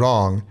 who was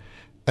wrong.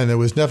 And there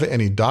was never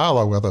any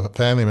dialogue with other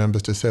family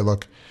members to say,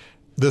 look,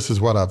 this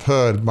is what I've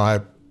heard,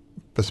 my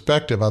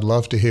perspective. I'd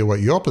love to hear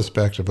what your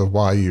perspective of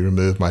why you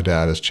removed my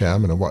dad as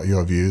chairman and what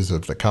your views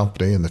of the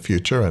company in the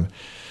future. And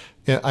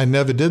I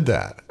never did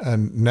that.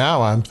 And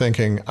now I'm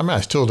thinking,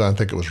 I still don't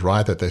think it was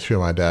right that they threw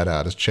my dad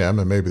out as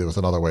chairman. Maybe there was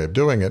another way of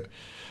doing it.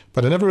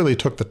 But I never really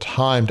took the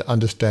time to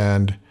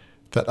understand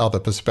that other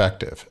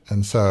perspective.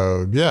 And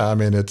so,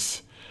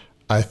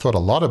 I thought a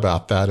lot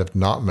about that, of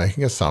not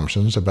making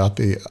assumptions about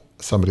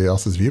somebody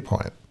else's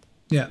viewpoint.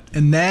 Yeah,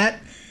 and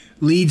that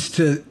leads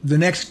to the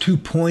next 2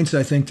 points,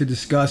 I think, to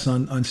discuss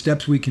on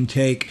steps we can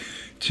take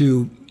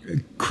to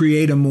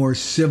create a more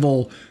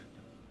civil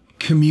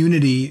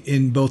community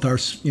in both our,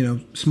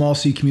 small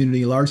C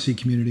community, large C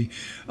community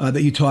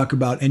that you talk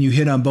about, and you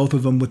hit on both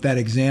of them with that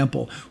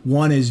example.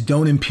 One is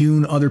don't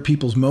impugn other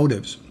people's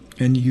motives.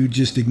 And you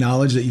just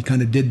acknowledge that you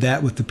kind of did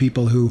that with the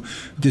people who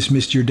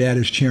dismissed your dad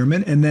as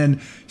chairman. And then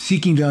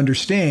seeking to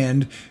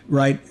understand,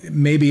 right,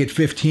 maybe at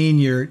 15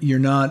 you're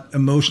not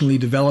emotionally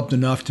developed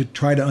enough to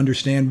try to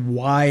understand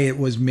why it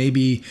was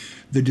maybe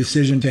the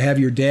decision to have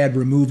your dad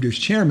removed as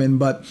chairman.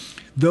 But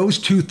those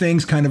two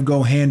things kind of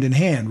go hand in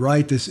hand,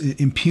 right? This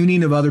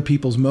impugning of other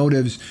people's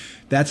motives,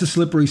 that's a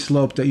slippery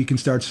slope that you can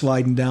start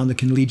sliding down that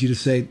can lead you to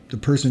say the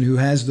person who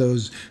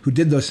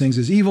did those things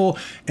is evil.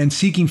 And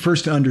seeking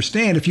first to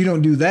understand, if you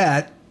don't do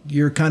that,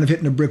 you're kind of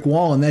hitting a brick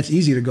wall, and that's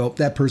easy to go,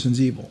 that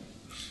person's evil.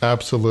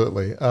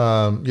 Absolutely.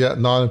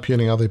 Not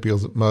impugning other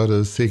people's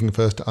motives, seeking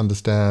first to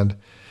understand.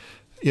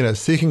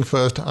 Seeking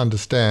first to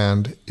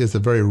understand is a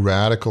very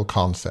radical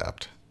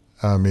concept.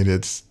 I mean,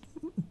 it's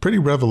pretty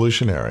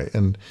revolutionary,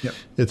 and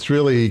it's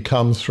really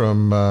comes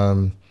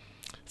from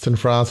St.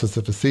 Francis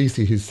of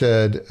Assisi, who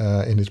said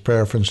in his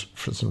prayer for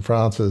St.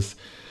 Francis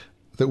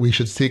that we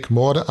should seek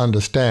more to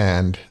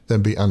understand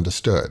than be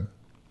understood.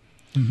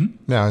 Mm-hmm.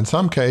 Now, in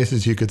some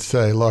cases, you could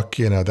say, look,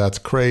 that's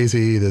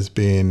crazy. There's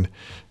been,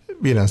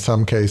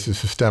 some cases,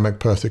 systemic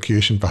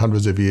persecution for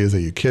hundreds of years. Are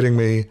you kidding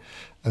me?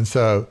 And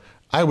so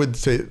I would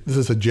say this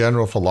is a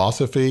general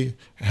philosophy.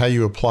 How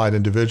you apply it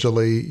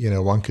individually,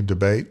 one could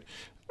debate.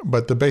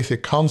 But the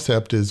basic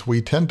concept is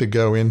we tend to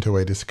go into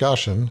a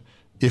discussion,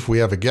 if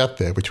we ever get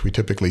there, which we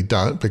typically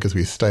don't because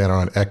we stay in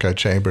our own echo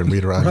chamber and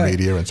read our own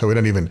media, and so we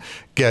don't even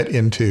get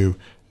into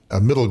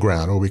a middle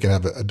ground where we can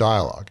have a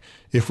dialogue.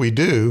 If we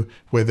do,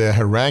 we're there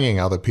haranguing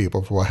other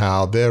people for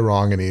how they're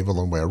wrong and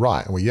evil and we're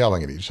right, and we're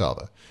yelling at each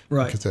other.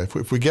 Right. Because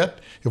if we get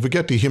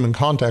to human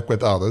contact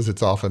with others,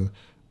 it's often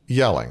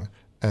yelling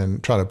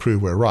and trying to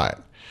prove we're right.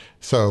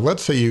 So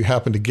let's say you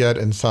happen to get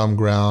in some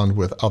ground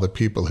with other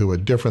people who are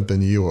different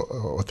than you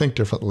or think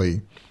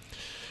differently,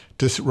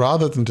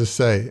 rather than to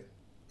say,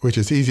 which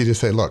is easy to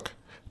say, look,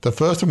 the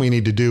first thing we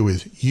need to do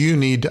is you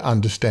need to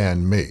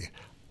understand me.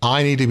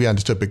 I need to be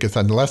understood, because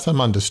unless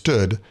I'm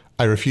understood,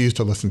 I refuse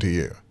to listen to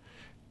you.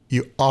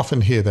 You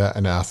often hear that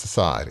in our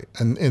society.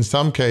 And in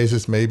some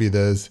cases, maybe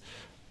there's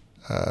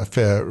a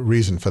fair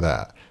reason for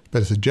that.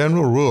 But as a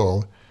general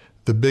rule,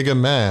 the bigger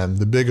man,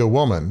 the bigger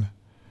woman,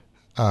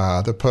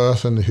 the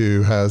person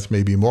who has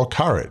maybe more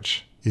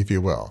courage, if you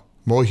will,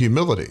 more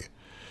humility,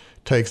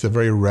 takes a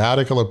very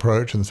radical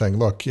approach in saying,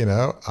 look,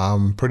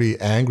 I'm pretty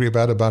angry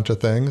about a bunch of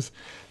things,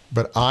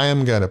 but I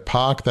am going to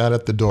park that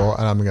at the door,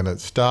 and I'm going to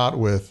start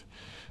with,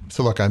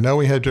 so look, I know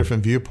we have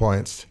different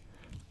viewpoints.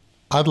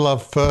 I'd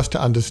love first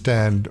to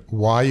understand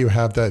why you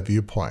have that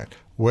viewpoint.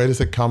 Where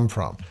does it come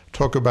from?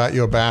 Talk about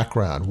your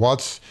background.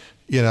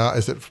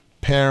 Is it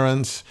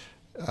parents,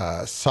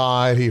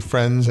 society,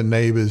 friends, and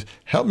neighbors?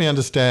 Help me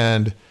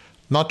understand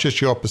not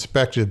just your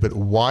perspective, but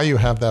why you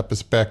have that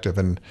perspective,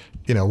 and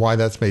why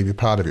that's maybe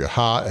part of your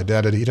heart,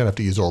 identity. You don't have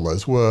to use all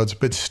those words,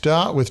 but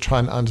start with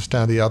trying to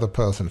understand the other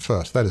person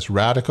first. That is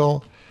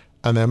radical,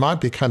 and they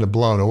might be kind of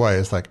blown away.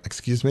 It's like,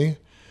 excuse me?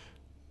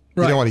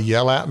 Right. You don't want to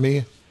yell at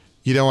me?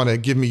 You don't want to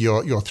give me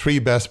your three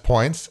best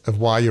points of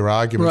why your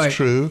argument's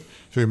true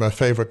through my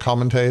favorite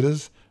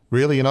commentators?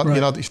 Really? You're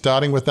not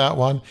starting with that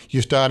one?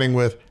 You're starting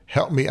with,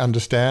 help me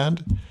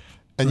understand?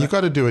 And you've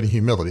got to do it in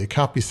humility. It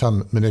can't be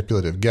some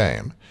manipulative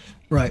game.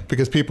 Right.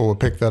 Because people will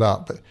pick that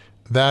up. But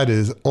that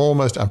is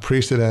almost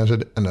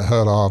unprecedented and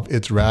unheard of.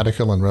 It's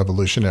radical and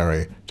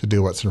revolutionary to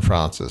do what St.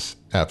 Francis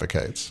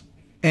advocates.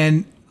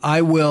 And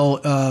I will,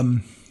 I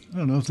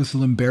don't know if this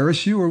will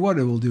embarrass you or what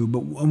it will do,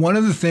 but one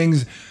of the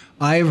things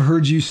I've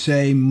heard you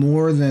say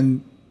more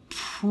than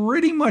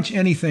pretty much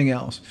anything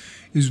else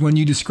is when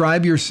you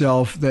describe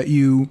yourself that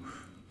you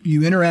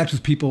interact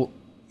with people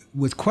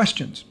with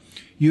questions.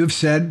 You have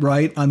said,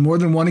 right, on more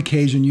than one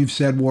occasion, you've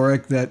said,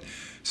 Warwick, that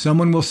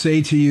someone will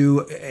say to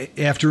you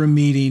after a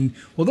meeting,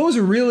 well, those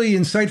are really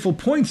insightful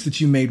points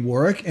that you made,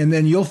 Warwick. And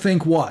then you'll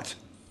think what?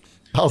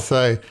 I'll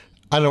say,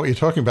 I don't know what you're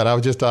talking about. I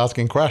was just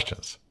asking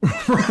questions.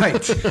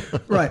 Right.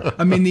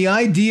 I mean, the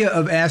idea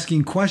of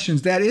asking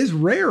questions, that is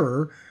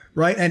rarer,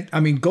 right? And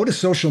I mean, go to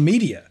social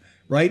media,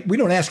 right? We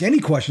don't ask any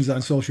questions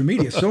on social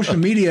media. Social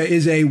media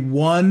is a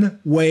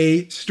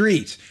one-way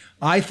street.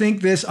 I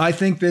think this, I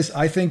think this,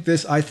 I think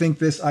this, I think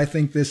this, I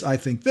think this, I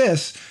think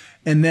this.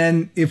 And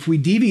then if we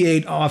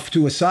deviate off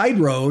to a side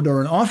road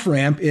or an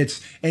off-ramp,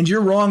 it's, and you're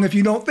wrong if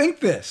you don't think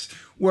this.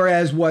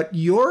 Whereas what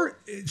you're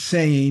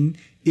saying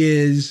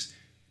is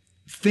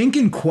think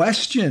in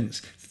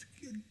questions.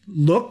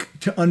 Look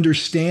to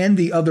understand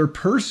the other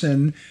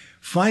person,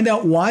 find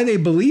out why they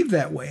believe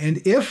that way.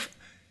 And if,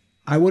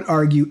 I would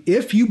argue,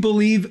 if you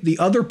believe the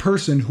other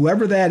person,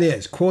 whoever that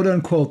is, quote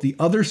unquote, the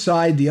other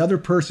side, the other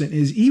person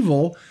is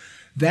evil,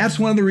 that's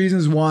one of the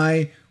reasons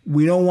why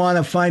we don't want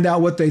to find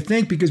out what they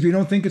think, because we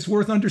don't think it's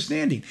worth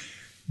understanding.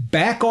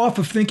 Back off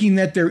of thinking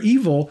that they're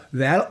evil.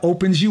 That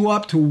opens you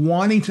up to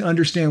wanting to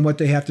understand what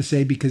they have to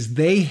say, because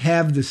they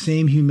have the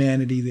same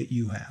humanity that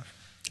you have.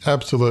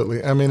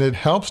 Absolutely. I mean, it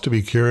helps to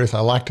be curious.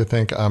 I like to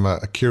think I'm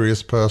a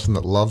curious person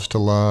that loves to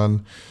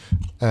learn.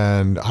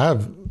 And I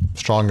have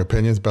strong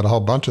opinions about a whole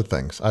bunch of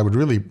things.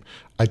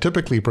 I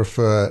typically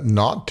prefer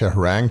not to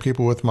harangue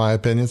people with my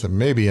opinions, and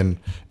maybe in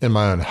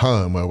my own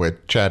home where we're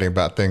chatting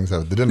about things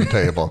over the dinner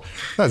table.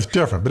 That's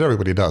different, but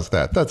everybody does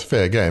that. That's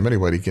fair game.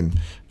 Anybody can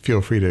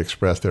feel free to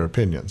express their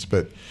opinions.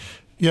 But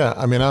yeah,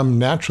 I mean, I'm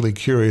naturally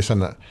curious,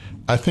 and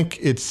I think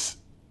it's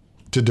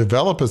to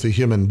develop as a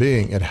human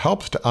being, it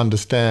helps to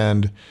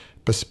understand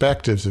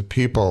perspectives of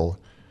people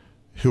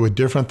who are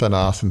different than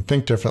us and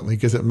think differently,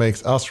 because it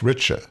makes us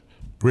richer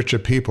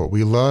people.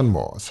 We learn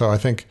more. So I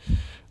think,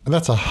 and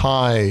that's a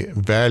high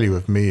value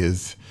of me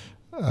is,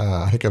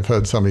 I think I've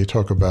heard somebody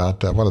talk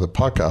about one of the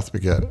podcasts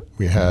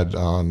we had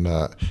on,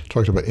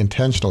 talked about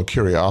intentional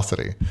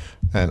curiosity.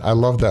 And I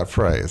love that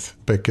phrase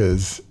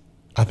because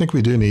I think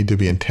we do need to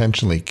be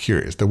intentionally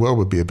curious. The world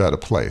would be a better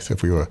place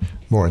if we were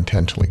more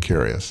intentionally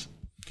curious.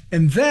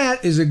 And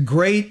that is a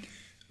great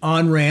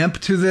on-ramp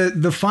to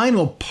the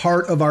final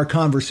part of our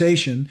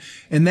conversation.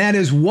 And that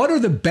is, what are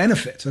the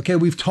benefits? Okay,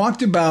 we've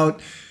talked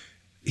about,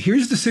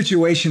 here's the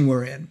situation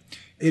we're in.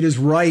 It is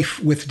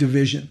rife with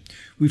division.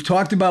 We've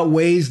talked about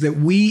ways that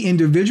we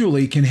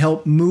individually can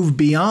help move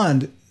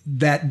beyond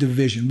that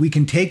division. We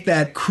can take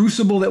that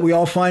crucible that we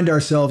all find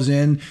ourselves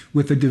in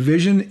with the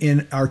division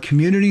in our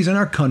communities and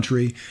our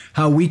country,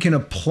 how we can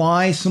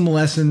apply some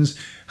lessons,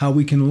 how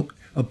we can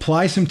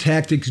apply some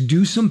tactics,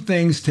 do some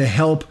things to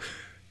help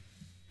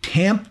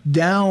tamp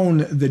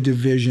down the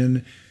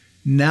division.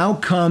 Now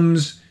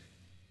comes,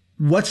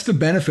 what's the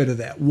benefit of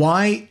that?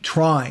 Why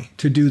try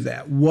to do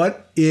that?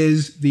 What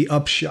is the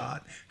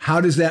upshot?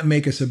 How does that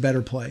make us a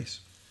better place?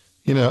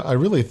 You know, I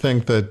really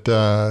think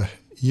that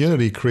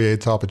unity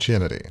creates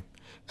opportunity.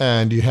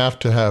 And you have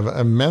to have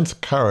immense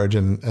courage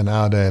in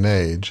our day and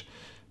age,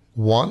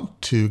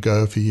 want to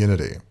go for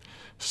unity.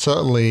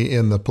 Certainly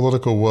in the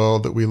political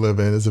world that we live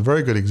in is a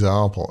very good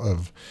example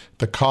of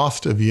the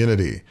cost of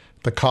unity.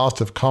 The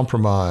cost of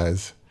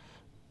compromise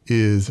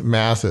is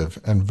massive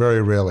and very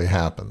rarely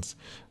happens.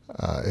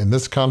 In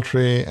this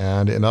country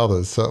and in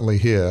others, certainly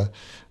here,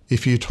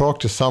 if you talk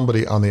to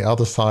somebody on the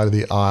other side of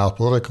the aisle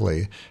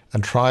politically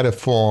and try to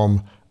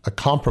form a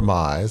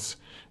compromise,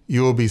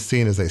 you will be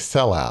seen as a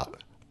sellout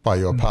by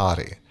your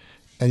party.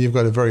 And you've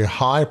got a very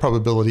high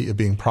probability of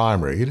being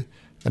primaried,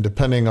 and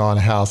depending on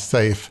how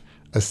safe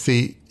a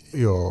seat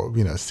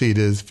seat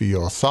is for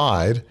your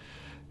side,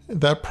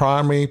 that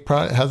primary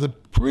has a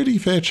pretty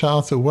fair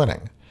chance of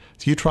winning.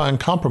 So you try and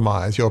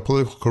compromise, your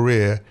political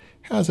career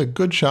has a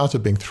good chance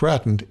of being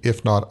threatened,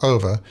 if not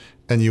over,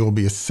 and you will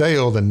be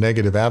assailed in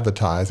negative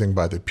advertising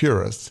by the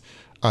purists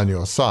on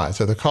your side.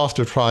 So the cost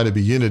of trying to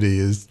be unity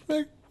is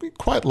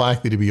quite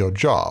likely to be your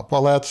job.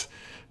 Well,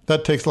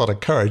 that takes a lot of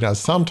courage. Now,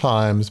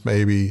 sometimes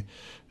maybe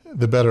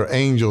the better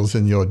angels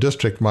in your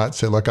district might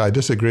say, look, I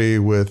disagree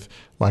with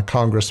my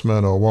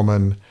congressman or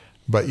woman,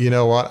 but you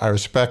know what? I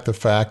respect the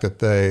fact that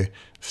they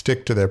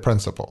stick to their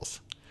principles.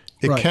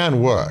 It Right.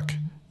 can work,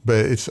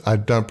 but I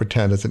don't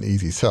pretend it's an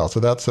easy sell. So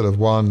that's sort of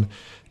one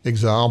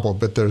example.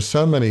 But there's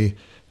so many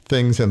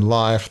things in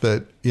life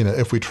that, you know,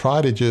 if we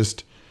try to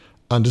just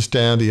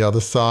understand the other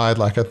side,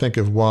 like I think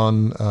of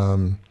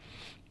one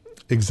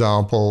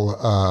example,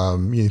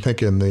 you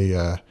think in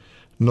the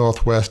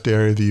northwest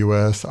area of the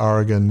U.S.,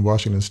 Oregon,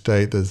 Washington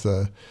State, there's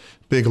a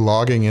big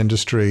logging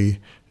industry,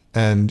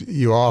 and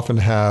you often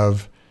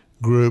have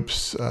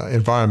groups,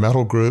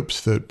 environmental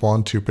groups that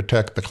want to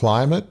protect the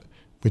climate,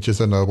 which is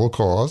a noble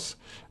cause,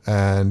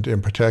 and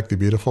protect the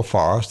beautiful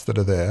forests that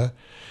are there.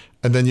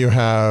 And then you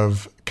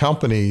have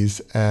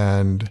companies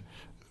and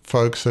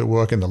folks that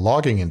work in the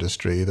logging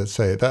industry that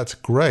say, that's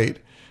great,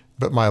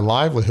 but my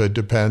livelihood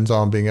depends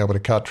on being able to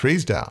cut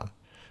trees down.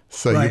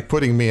 So Right. You're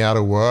putting me out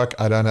of work.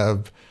 I don't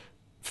have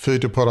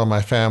food to put on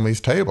my family's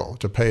table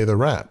to pay the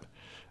rent.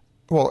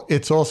 Well,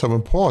 it's also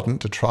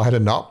important to try to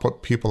not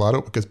put people out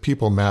of it because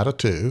people matter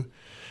too.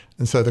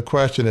 And so the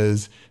question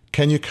is,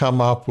 can you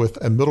come up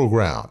with a middle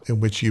ground in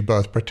which you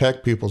both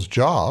protect people's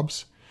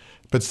jobs,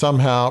 but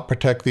somehow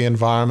protect the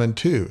environment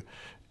too?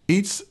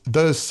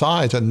 Those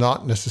sides are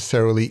not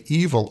necessarily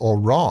evil or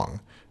wrong.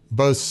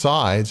 Both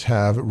sides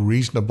have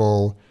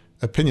reasonable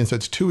opinions.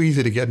 It's too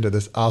easy to get into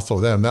this us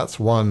or them. That's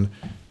one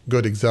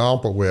good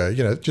example where,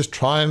 you know, just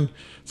try and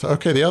say,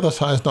 okay, the other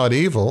side's not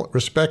evil,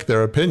 respect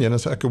their opinion.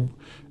 And say, okay,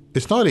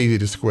 it's not easy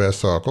to square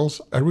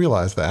circles. I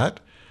realize that.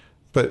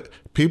 But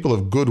people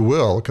of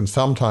goodwill can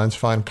sometimes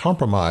find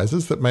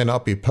compromises that may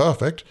not be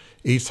perfect.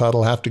 Each side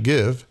will have to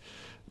give.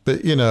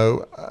 But, you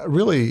know,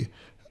 really,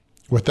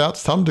 without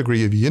some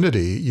degree of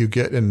unity, you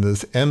get in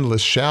this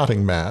endless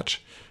shouting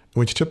match, in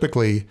which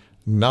typically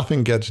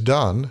nothing gets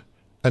done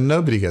and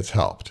nobody gets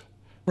helped.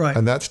 Right.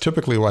 And that's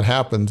typically what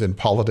happens in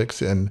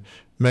politics in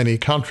many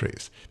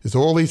countries. There's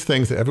all these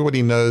things that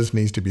everybody knows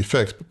needs to be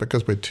fixed, but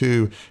because we're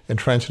too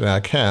entrenched in our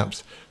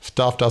camps,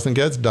 stuff doesn't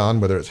get done,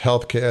 whether it's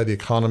healthcare, the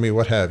economy,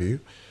 what have you.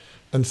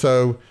 And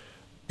so,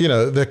 you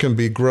know, there can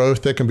be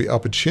growth, there can be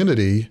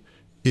opportunity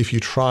if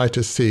you try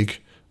to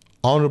seek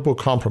honorable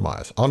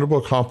compromise.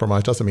 Honorable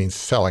compromise doesn't mean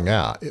selling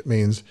out. It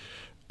means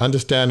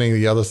understanding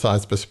the other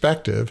side's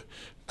perspective,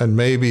 and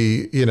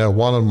maybe,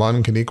 1 and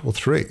 1 can equal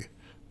 3,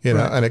 Right.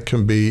 and it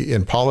can be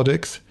in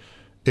politics.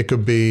 It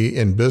could be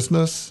in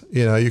business.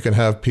 You can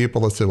have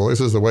people that say, well, this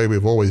is the way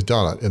we've always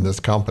done it in this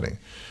company.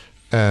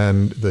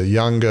 And the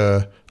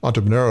younger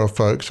entrepreneurial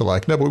folks are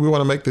like, no, but we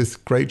want to make these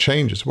great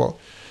changes. Well,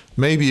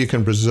 maybe you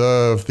can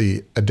preserve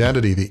the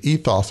identity, the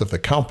ethos of the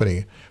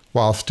company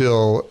while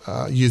still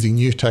using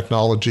new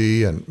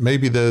technology. And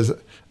maybe there's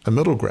a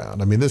middle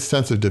ground. I mean, this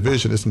sense of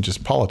division isn't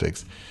just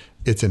politics.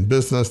 It's in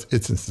business,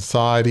 it's in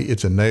society,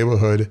 it's in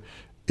neighborhood,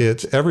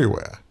 it's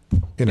everywhere.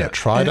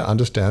 Try to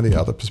understand the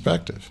other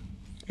perspective.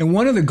 And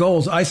one of the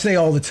goals I say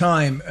all the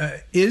time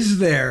is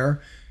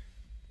there,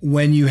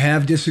 when you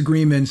have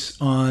disagreements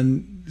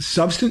on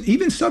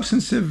even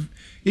substantive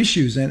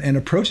issues and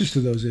approaches to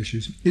those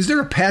issues, is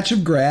there a patch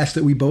of grass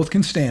that we both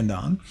can stand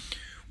on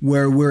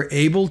where we're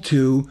able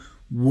to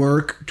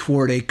work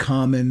toward a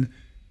common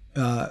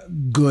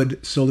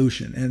good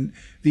solution? And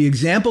the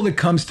example that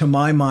comes to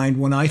my mind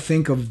when I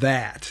think of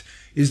that,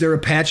 is there a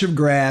patch of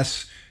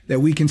grass that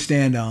we can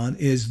stand on,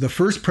 is the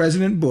first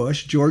President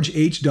Bush, George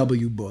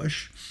H.W.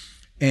 Bush,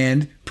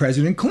 and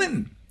President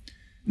Clinton.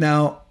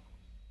 Now,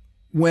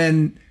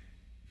 when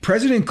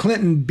President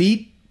Clinton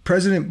beat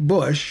President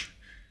Bush,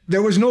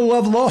 there was no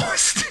love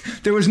lost.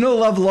 There was no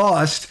love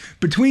lost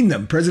between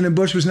them. President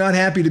Bush was not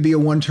happy to be a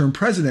one-term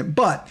president.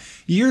 But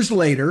years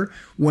later,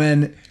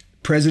 when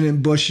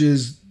President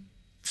Bush's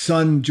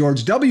son,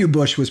 George W.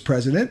 Bush, was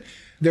president,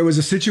 there was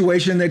a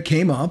situation that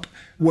came up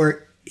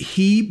where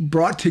he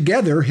brought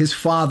together his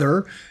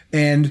father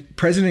and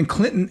President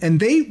Clinton, and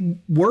they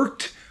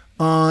worked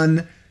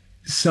on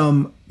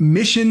some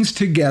missions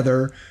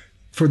together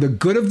for the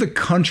good of the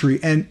country.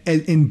 And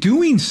in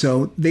doing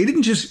so, they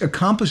didn't just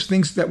accomplish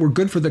things that were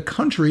good for the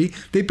country,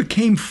 they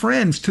became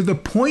friends, to the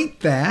point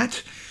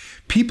that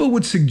people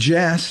would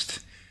suggest,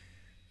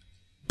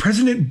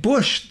 President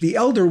Bush, the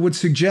elder, would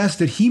suggest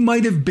that he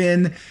might have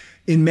been,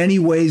 in many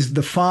ways,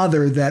 the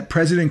father that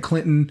President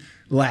Clinton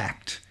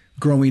lacked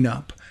growing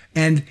up.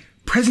 And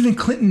President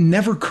Clinton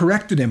never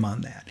corrected him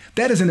on that.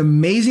 That is an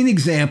amazing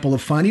example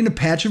of finding a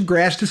patch of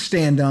grass to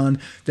stand on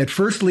that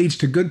first leads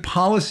to good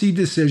policy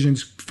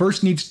decisions,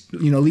 first leads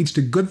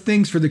to good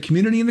things for the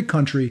community and the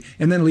country,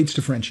 and then leads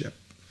to friendship.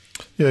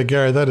 Yeah,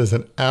 Gary, that is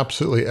an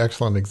absolutely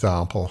excellent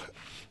example.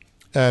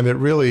 And it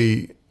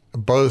really,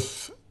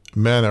 both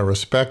men are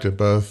respected,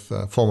 both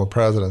former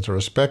presidents are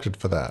respected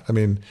for that. I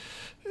mean,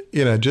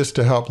 just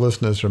to help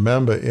listeners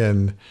remember,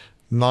 in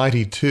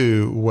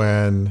 92,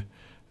 when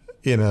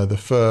the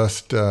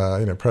first,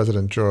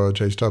 President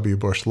George H.W.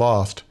 Bush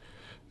lost,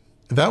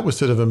 that was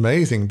sort of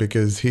amazing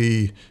because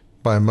he,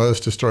 by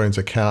most historians'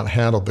 account,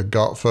 handled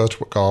the first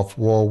Gulf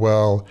War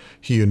well.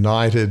 He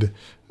united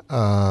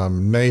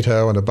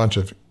NATO and a bunch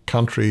of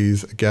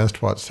countries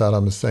against what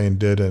Saddam Hussein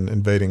did in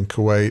invading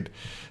Kuwait.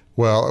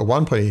 Well, at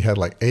one point he had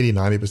like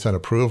 80-90%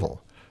 approval.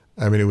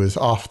 I mean, it was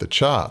off the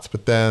charts.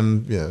 But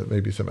then,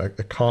 maybe some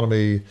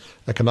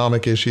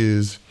economic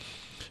issues,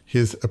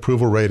 his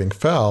approval rating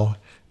fell.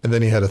 And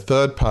then he had a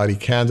third-party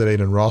candidate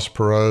in Ross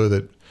Perot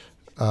that,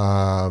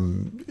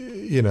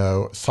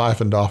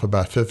 siphoned off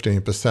about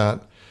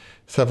 15%.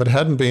 So if it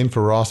hadn't been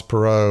for Ross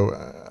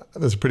Perot,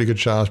 there's a pretty good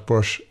chance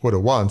Bush would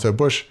have won. So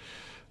Bush,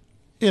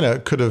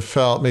 could have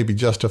felt maybe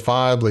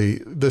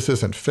justifiably, this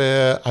isn't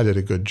fair, I did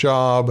a good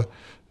job.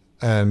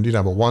 And,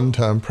 I'm a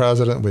one-term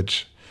president,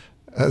 which,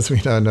 as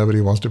we know,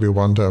 nobody wants to be a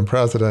one-term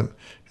president.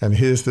 And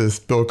here's this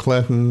Bill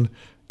Clinton,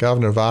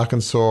 governor of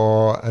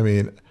Arkansas. I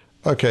mean,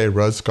 okay,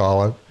 Rhodes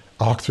Scholar,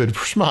 Oxford,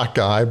 smart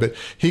guy, but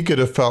he could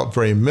have felt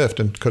very miffed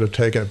and could have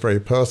taken it very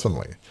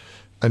personally.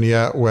 And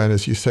yet when,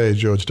 as you say,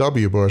 George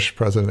W. Bush,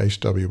 President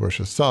H.W.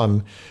 Bush's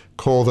son,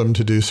 called them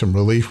to do some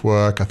relief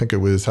work, I think it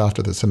was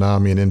after the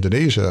tsunami in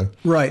Indonesia.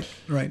 Right.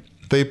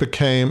 They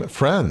became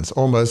friends,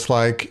 almost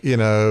like,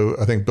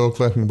 I think Bill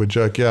Clinton would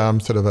joke, yeah, I'm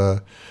sort of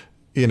a,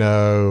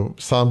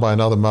 son by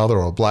another mother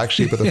or black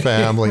sheep of the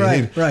family.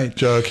 Right.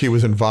 Joke, he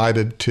was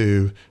invited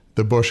to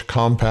the Bush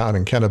compound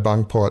in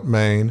Kennebunkport,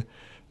 Maine.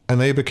 And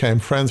they became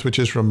friends, which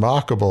is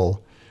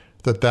remarkable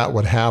that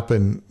would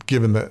happen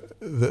given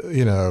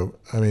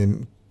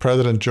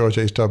President George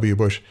H.W.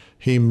 Bush,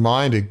 he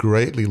minded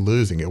greatly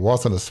losing. It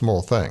wasn't a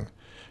small thing.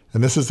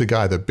 And this is the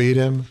guy that beat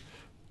him.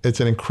 It's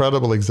an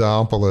incredible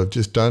example of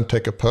just don't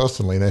take it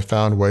personally. And they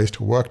found ways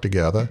to work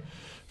together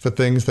for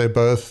things they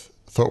both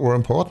thought were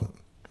important.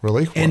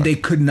 Relief work. And they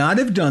could not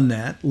have done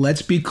that.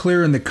 Let's be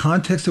clear in the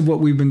context of what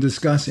we've been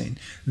discussing.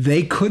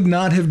 They could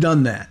not have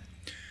done that.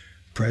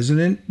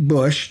 President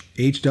Bush,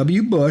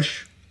 H.W.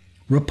 Bush,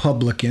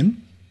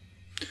 Republican.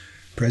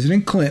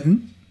 President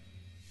Clinton,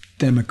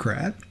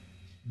 Democrat.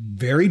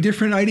 Very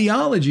different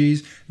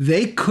ideologies.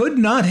 They could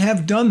not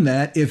have done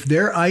that if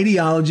their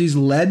ideologies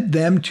led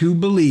them to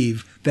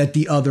believe that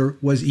the other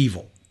was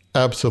evil.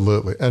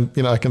 Absolutely. And,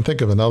 I can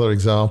think of another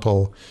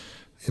example,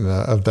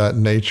 of that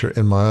nature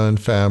in my own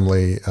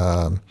family.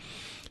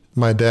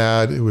 My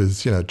dad, who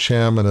was,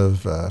 chairman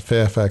of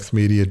Fairfax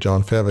Media,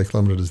 John Fairfax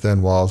Limited, as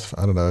then was,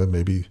 I don't know,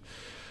 maybe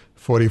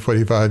 40,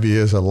 45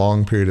 years, a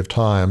long period of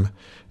time.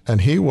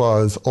 And he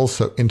was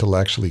also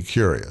intellectually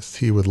curious.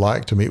 He would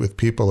like to meet with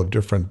people of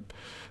different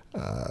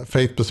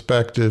faith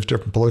perspectives,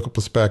 different political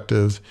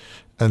perspectives.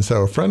 And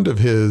so a friend of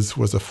his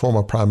was a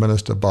former Prime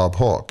Minister, Bob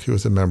Hawke, who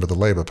was a member of the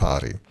Labour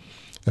Party.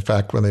 In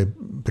fact, when they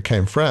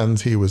became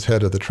friends, he was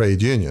head of the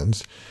trade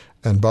unions.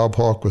 And Bob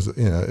Hawke was,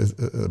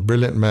 a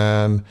brilliant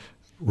man,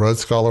 Rhodes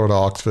Scholar at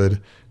Oxford,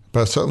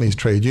 but certainly his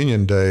trade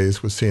union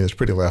days was seen as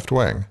pretty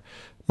left-wing.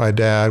 My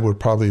dad would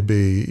probably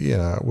be,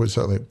 was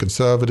certainly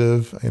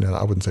conservative,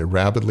 I wouldn't say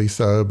rabidly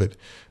so, but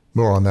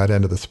more on that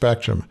end of the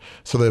spectrum.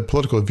 So their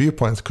political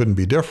viewpoints couldn't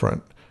be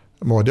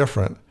more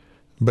different,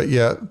 but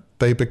yet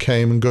they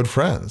became good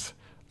friends.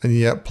 And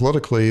yet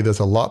politically, there's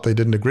a lot they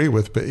didn't agree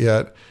with, but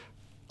yet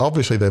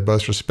obviously they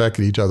both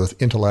respected each other's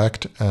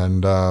intellect.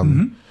 And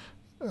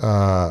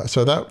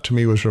so that to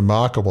me was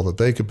remarkable, that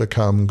they could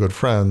become good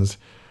friends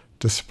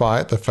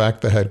despite the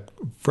fact they had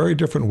very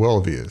different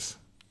worldviews.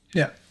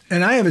 Yeah.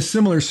 And I have a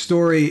similar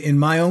story in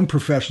my own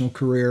professional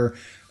career.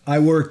 I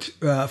worked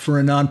for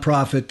a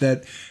nonprofit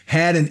that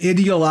had an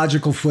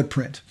ideological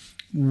footprint.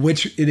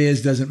 Which it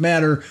is, doesn't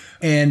matter.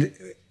 And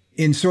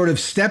in sort of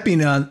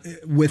stepping on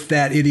with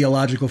that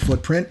ideological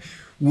footprint,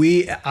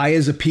 I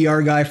as a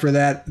PR guy for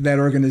that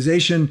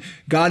organization,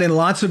 got in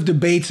lots of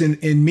debates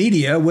in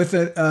media with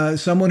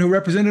someone who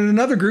represented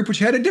another group which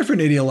had a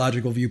different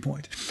ideological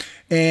viewpoint.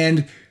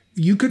 And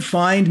you could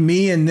find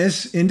me and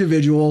this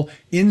individual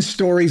in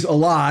stories a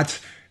lot,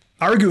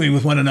 arguing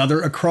with one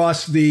another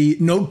across the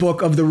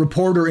notebook of the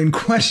reporter in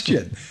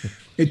question.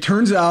 It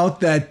turns out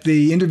that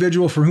the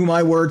individual for whom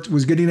I worked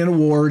was getting an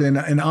award and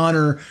an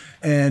honor,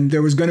 and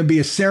there was going to be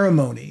a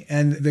ceremony.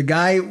 And the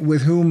guy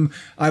with whom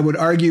I would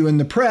argue in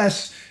the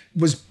press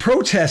was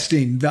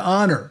protesting the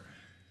honor.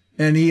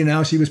 And he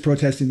announced he was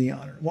protesting the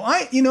honor. Well,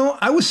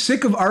 I was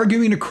sick of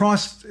arguing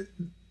across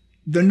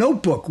the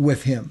notebook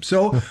with him.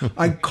 So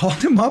I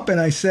called him up and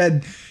I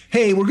said,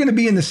 hey, we're going to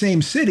be in the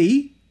same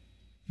city.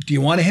 Do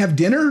you want to have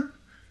dinner?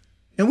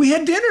 And we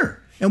had dinner.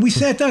 And we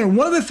sat down, and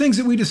one of the things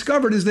that we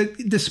discovered is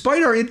that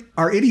despite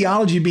our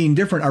ideology being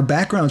different, our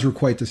backgrounds were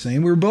quite the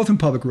same. We were both in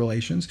public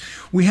relations.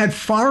 We had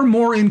far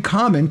more in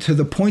common, to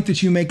the point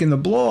that you make in the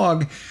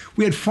blog.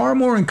 We had far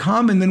more in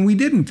common than we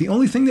didn't. The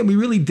only thing that we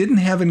really didn't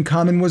have in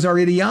common was our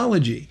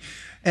ideology.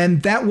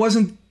 And that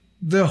wasn't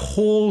the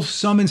whole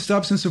sum and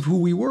substance of who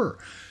we were.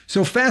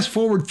 So fast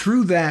forward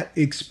through that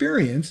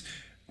experience,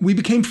 we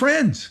became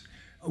friends.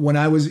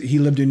 He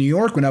lived in New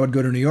York. When I would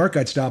go to New York,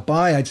 I'd stop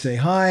by, I'd say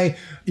hi.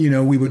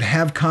 We would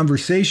have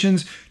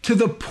conversations, to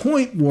the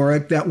point,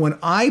 Warwick, that when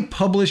I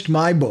published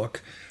my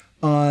book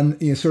on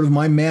sort of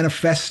my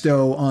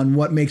manifesto on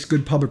what makes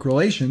good public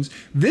relations,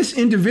 this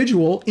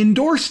individual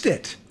endorsed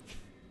it.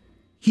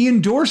 He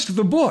endorsed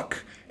the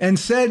book and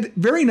said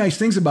very nice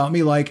things about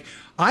me, like,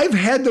 I've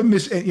had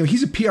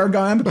he's a PR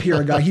guy, I'm a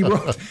PR guy. He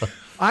wrote,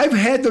 I've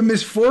had the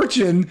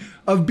misfortune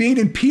of being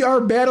in PR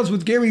battles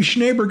with Gary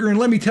Schneeberger, and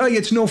let me tell you,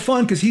 it's no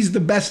fun because he's the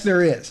best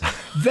there is.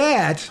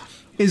 That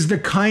is the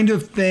kind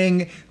of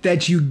thing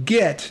that you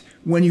get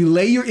when you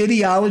lay your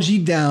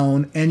ideology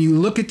down and you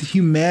look at the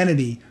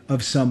humanity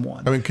of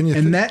someone. I mean, can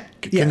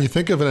you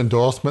think of an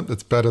endorsement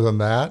that's better than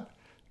that?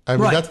 I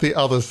mean, That's the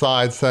other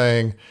side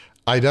saying,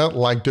 I don't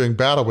like doing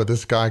battle with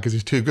this guy because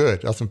he's too good.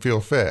 It doesn't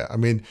feel fair. I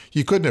mean,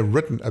 you couldn't have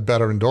written a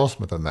better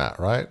endorsement than that,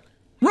 right?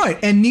 Right.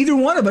 And neither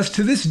one of us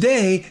to this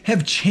day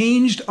have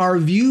changed our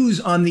views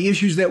on the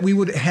issues that we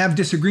would have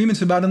disagreements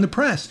about in the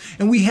press.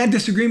 And we had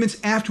disagreements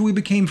after we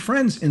became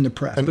friends in the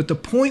press. But the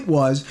point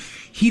was,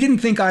 he didn't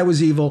think I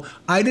was evil.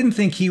 I didn't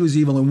think he was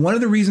evil. And one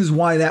of the reasons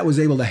why that was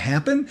able to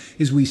happen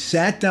is we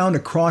sat down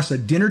across a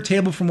dinner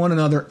table from one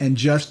another and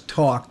just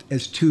talked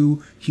as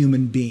two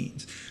human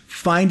beings.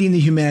 Finding the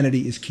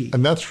humanity is key.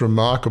 And that's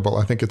remarkable.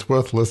 I think it's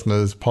worth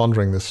listeners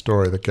pondering this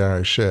story that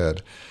Gary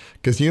shared.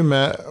 Because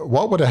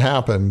what would have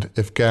happened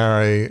if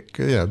Gary,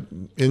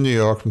 in New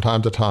York from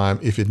time to time,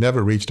 if he'd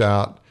never reached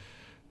out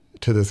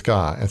to this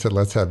guy and said,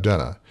 let's have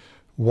dinner?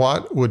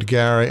 What would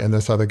Gary and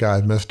this other guy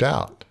have missed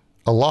out?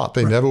 A lot.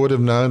 They never would have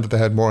known that they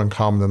had more in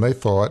common than they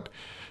thought.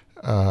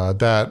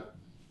 That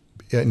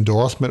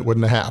endorsement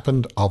wouldn't have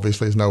happened.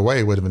 Obviously, there's no way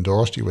he would have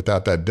endorsed you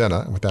without that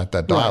dinner, without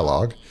that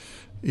dialogue.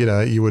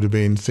 Right. You would have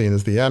been seen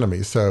as the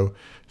enemy. So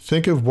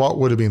think of what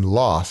would have been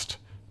lost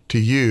to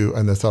you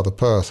and this other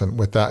person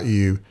without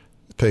you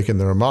taking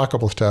the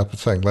remarkable step of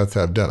saying, let's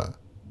have dinner,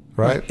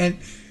 right? And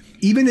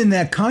even in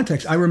that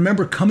context, I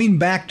remember coming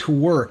back to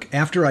work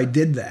after I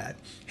did that,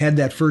 had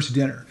that first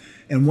dinner,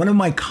 and one of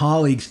my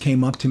colleagues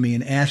came up to me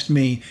and asked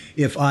me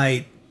if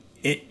I,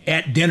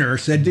 at dinner,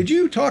 said, did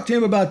you talk to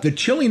him about the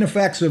chilling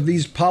effects of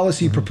these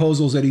policy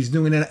proposals that he's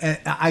doing? And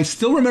I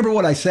still remember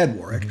what I said,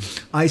 Warwick.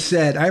 I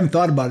said, I haven't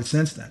thought about it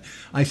since then.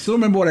 I still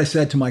remember what I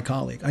said to my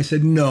colleague. I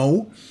said,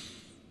 no,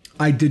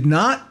 I did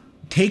not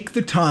take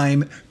the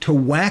time to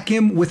whack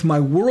him with my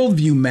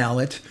worldview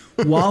mallet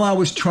while I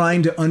was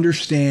trying to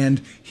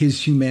understand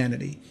his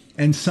humanity.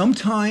 And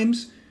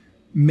sometimes,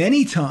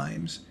 many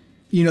times,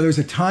 there's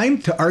a time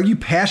to argue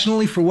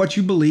passionately for what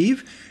you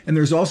believe, and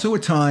there's also a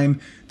time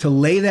to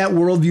lay that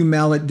worldview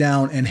mallet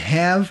down and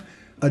have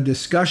a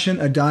discussion,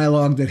 a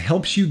dialogue that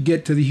helps you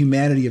get to the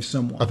humanity of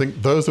someone. I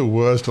think those are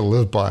words to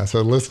live by.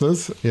 So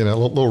listeners, a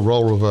little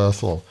role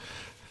reversal.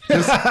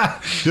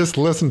 Just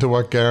listen to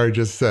what Gary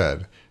just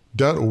said.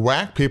 Don't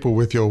whack people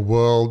with your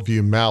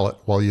worldview mallet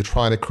while you're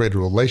trying to create a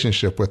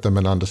relationship with them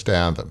and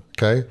understand them,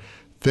 okay?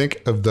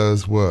 Think of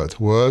those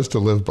words to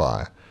live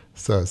by.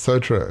 So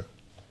true.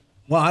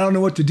 Well, I don't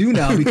know what to do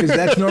now because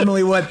that's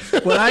normally what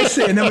I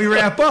say, and then we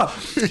wrap up.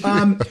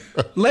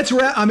 Let's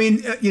wrap. I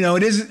mean,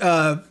 it is.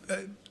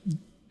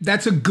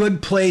 That's a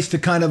good place to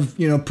kind of,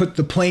 put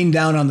the plane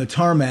down on the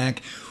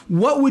tarmac.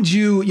 What would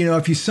you,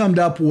 if you summed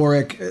up,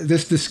 Warwick,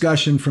 this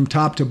discussion from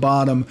top to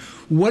bottom,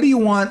 what do you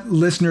want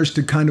listeners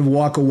to kind of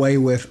walk away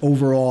with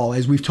overall?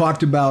 As we've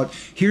talked about,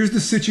 here's the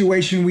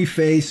situation we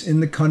face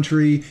in the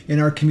country, in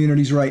our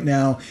communities right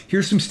now.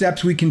 Here's some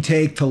steps we can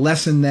take to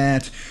lessen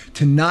that,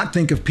 to not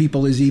think of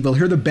people as evil.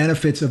 Here are the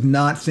benefits of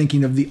not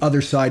thinking of the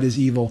other side as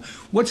evil.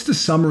 What's the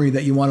summary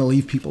that you want to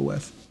leave people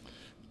with?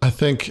 I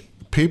think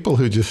people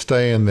who just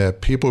stay in their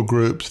people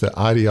groups, their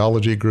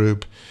ideology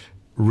group,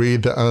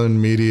 read their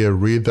own media,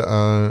 watch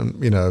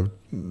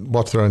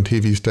their own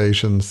TV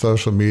stations,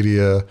 social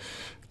media,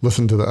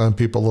 listen to their own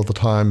people all the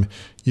time,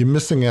 you're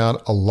missing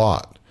out a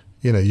lot.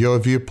 Your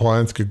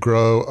viewpoints could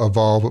grow,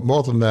 evolve, but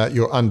more than that,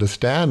 your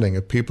understanding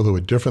of people who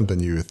are different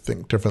than you,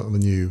 think different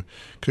than you,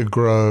 could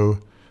grow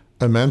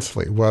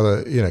immensely.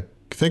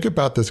 Think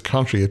about this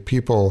country. If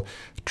people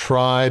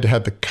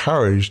had the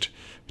courage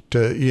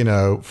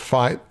to,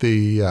 fight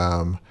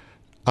the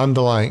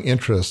underlying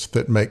interests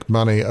that make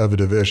money over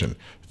division.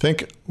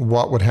 Think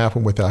what would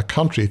happen with our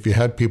country if you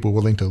had people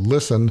willing to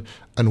listen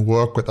and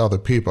work with other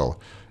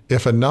people.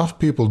 If enough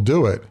people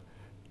do it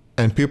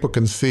and people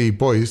can see,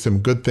 boy, some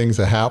good things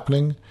are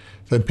happening,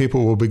 then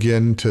people will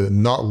begin to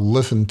not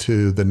listen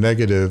to the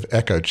negative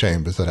echo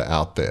chambers that are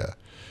out there.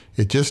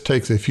 It just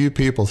takes a few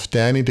people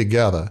standing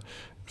together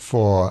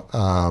for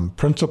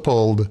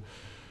principled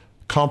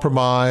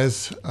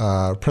compromise,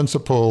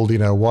 principled,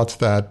 what's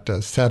that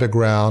center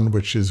ground,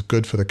 which is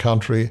good for the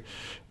country.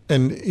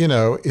 And,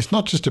 it's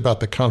not just about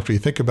the country.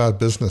 Think about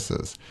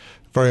businesses.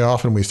 Very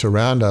often we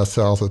surround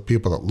ourselves with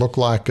people that look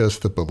like us,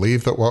 that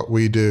believe that what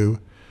we do.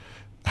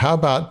 How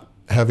about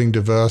having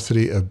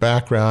diversity of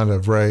background,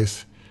 of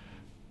race,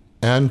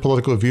 and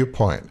political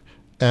viewpoint,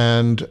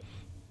 and,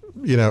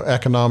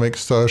 economic,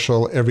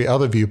 social, every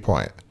other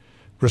viewpoint?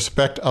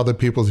 Respect other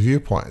people's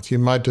viewpoints. You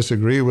might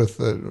disagree with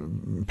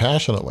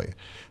passionately,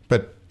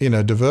 but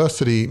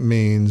diversity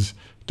means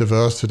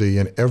diversity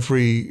in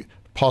every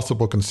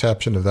possible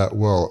conception of that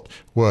word.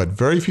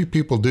 Very few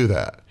people do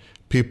that.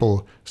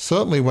 People,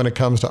 certainly when it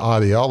comes to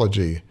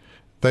ideology,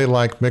 they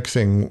like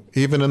mixing,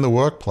 even in the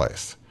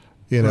workplace.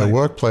 Right.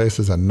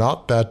 Workplaces are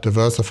not that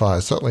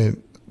diversified. Certainly,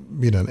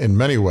 in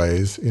many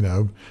ways,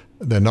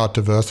 they're not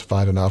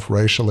diversified enough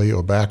racially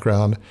or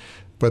background.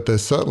 But they're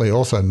certainly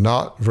also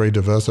not very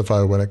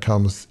diversified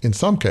in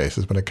some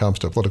cases, when it comes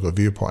to political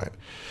viewpoint.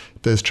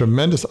 There's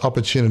tremendous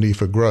opportunity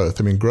for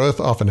growth. Growth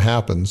often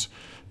happens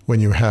when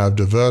you have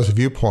diverse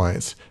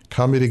viewpoints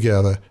coming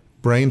together,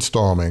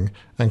 brainstorming,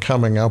 and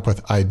coming up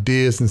with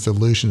ideas and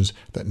solutions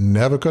that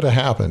never could have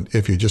happened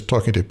if you're just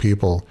talking to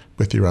people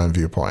with your own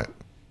viewpoint.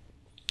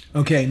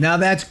 Okay, now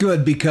that's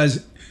good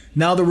because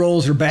now the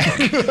roles are back.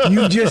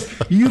 You've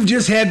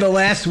just had the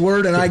last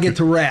word and I get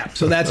to wrap.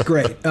 So that's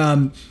great.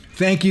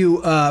 Thank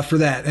you for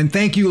that. And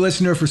thank you,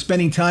 listener, for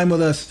spending time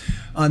with us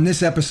on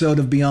this episode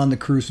of Beyond the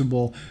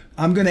Crucible.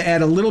 I'm going to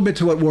add a little bit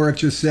to what Warwick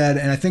just said,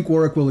 and I think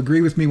Warwick will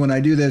agree with me when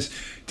I do this,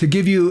 to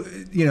give you,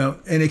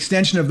 an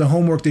extension of the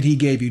homework that he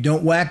gave you.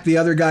 Don't whack the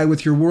other guy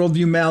with your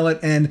worldview mallet,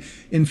 and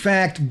in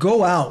fact,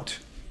 go out.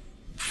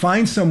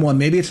 Find someone,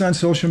 maybe it's on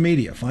social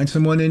media, find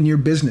someone in your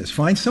business,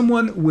 find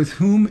someone with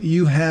whom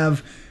you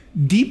have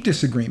deep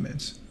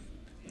disagreements,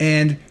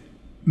 and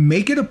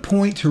make it a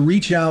point to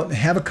reach out and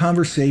have a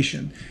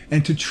conversation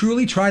and to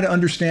truly try to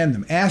understand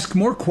them. Ask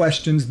more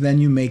questions than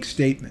you make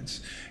statements.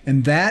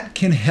 And that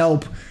can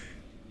help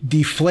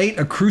deflate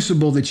a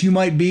crucible that you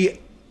might be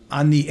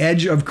on the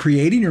edge of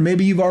creating, or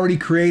maybe you've already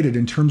created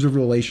in terms of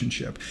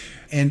relationship.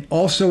 And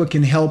also it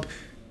can help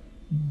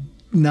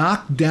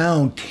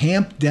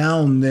tamp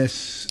down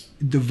this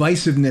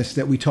divisiveness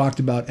that we talked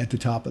about at the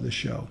top of the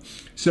show.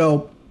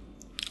 So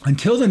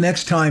until the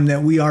next time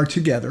that we are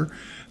together,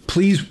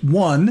 please,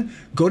 one,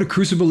 go to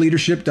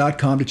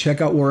crucibleleadership.com to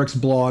check out Warwick's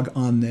blog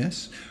on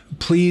this.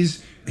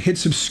 Please hit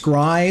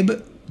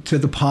subscribe to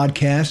the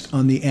podcast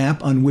on the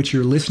app on which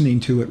you're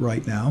listening to it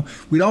right now.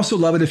 We'd also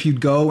love it if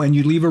you'd go and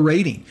you'd leave a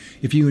rating.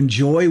 If you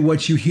enjoy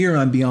what you hear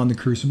on Beyond the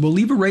Crucible,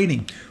 leave a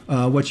rating,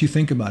 what you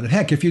think about it.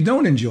 Heck, if you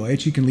don't enjoy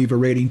it, you can leave a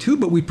rating too,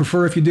 but we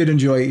prefer if you did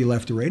enjoy it, you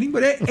left a rating.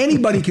 But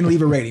anybody can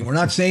leave a rating. We're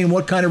not saying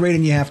what kind of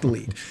rating you have to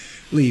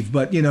leave.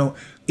 But,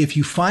 if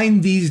you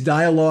find these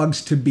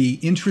dialogues to be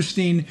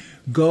interesting,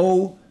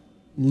 go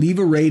leave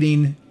a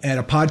rating at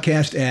a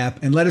podcast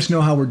app and let us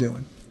know how we're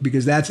doing.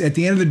 Because that's, at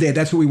the end of the day,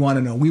 that's what we want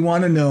to know. We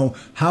want to know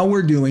how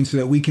we're doing so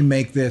that we can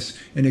make this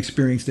an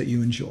experience that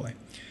you enjoy.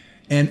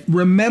 And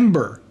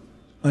remember,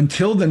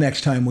 until the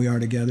next time we are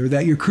together,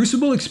 that your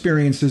crucible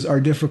experiences are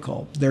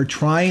difficult. They're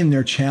trying,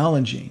 they're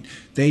challenging.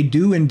 They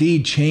do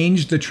indeed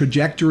change the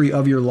trajectory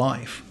of your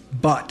life,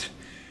 but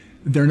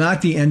they're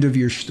not the end of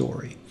your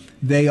story.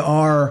 They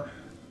are,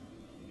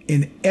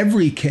 in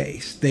every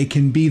case, they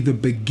can be the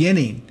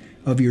beginning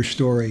of your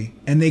story,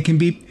 and they can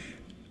be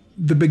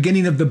the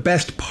beginning of the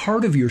best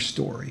part of your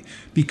story,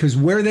 because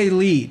where they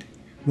lead,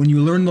 when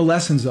you learn the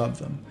lessons of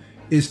them,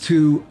 is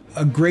to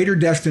a greater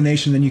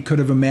destination than you could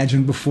have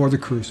imagined before the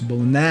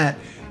crucible, and that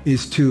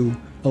is to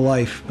a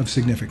life of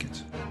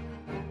significance.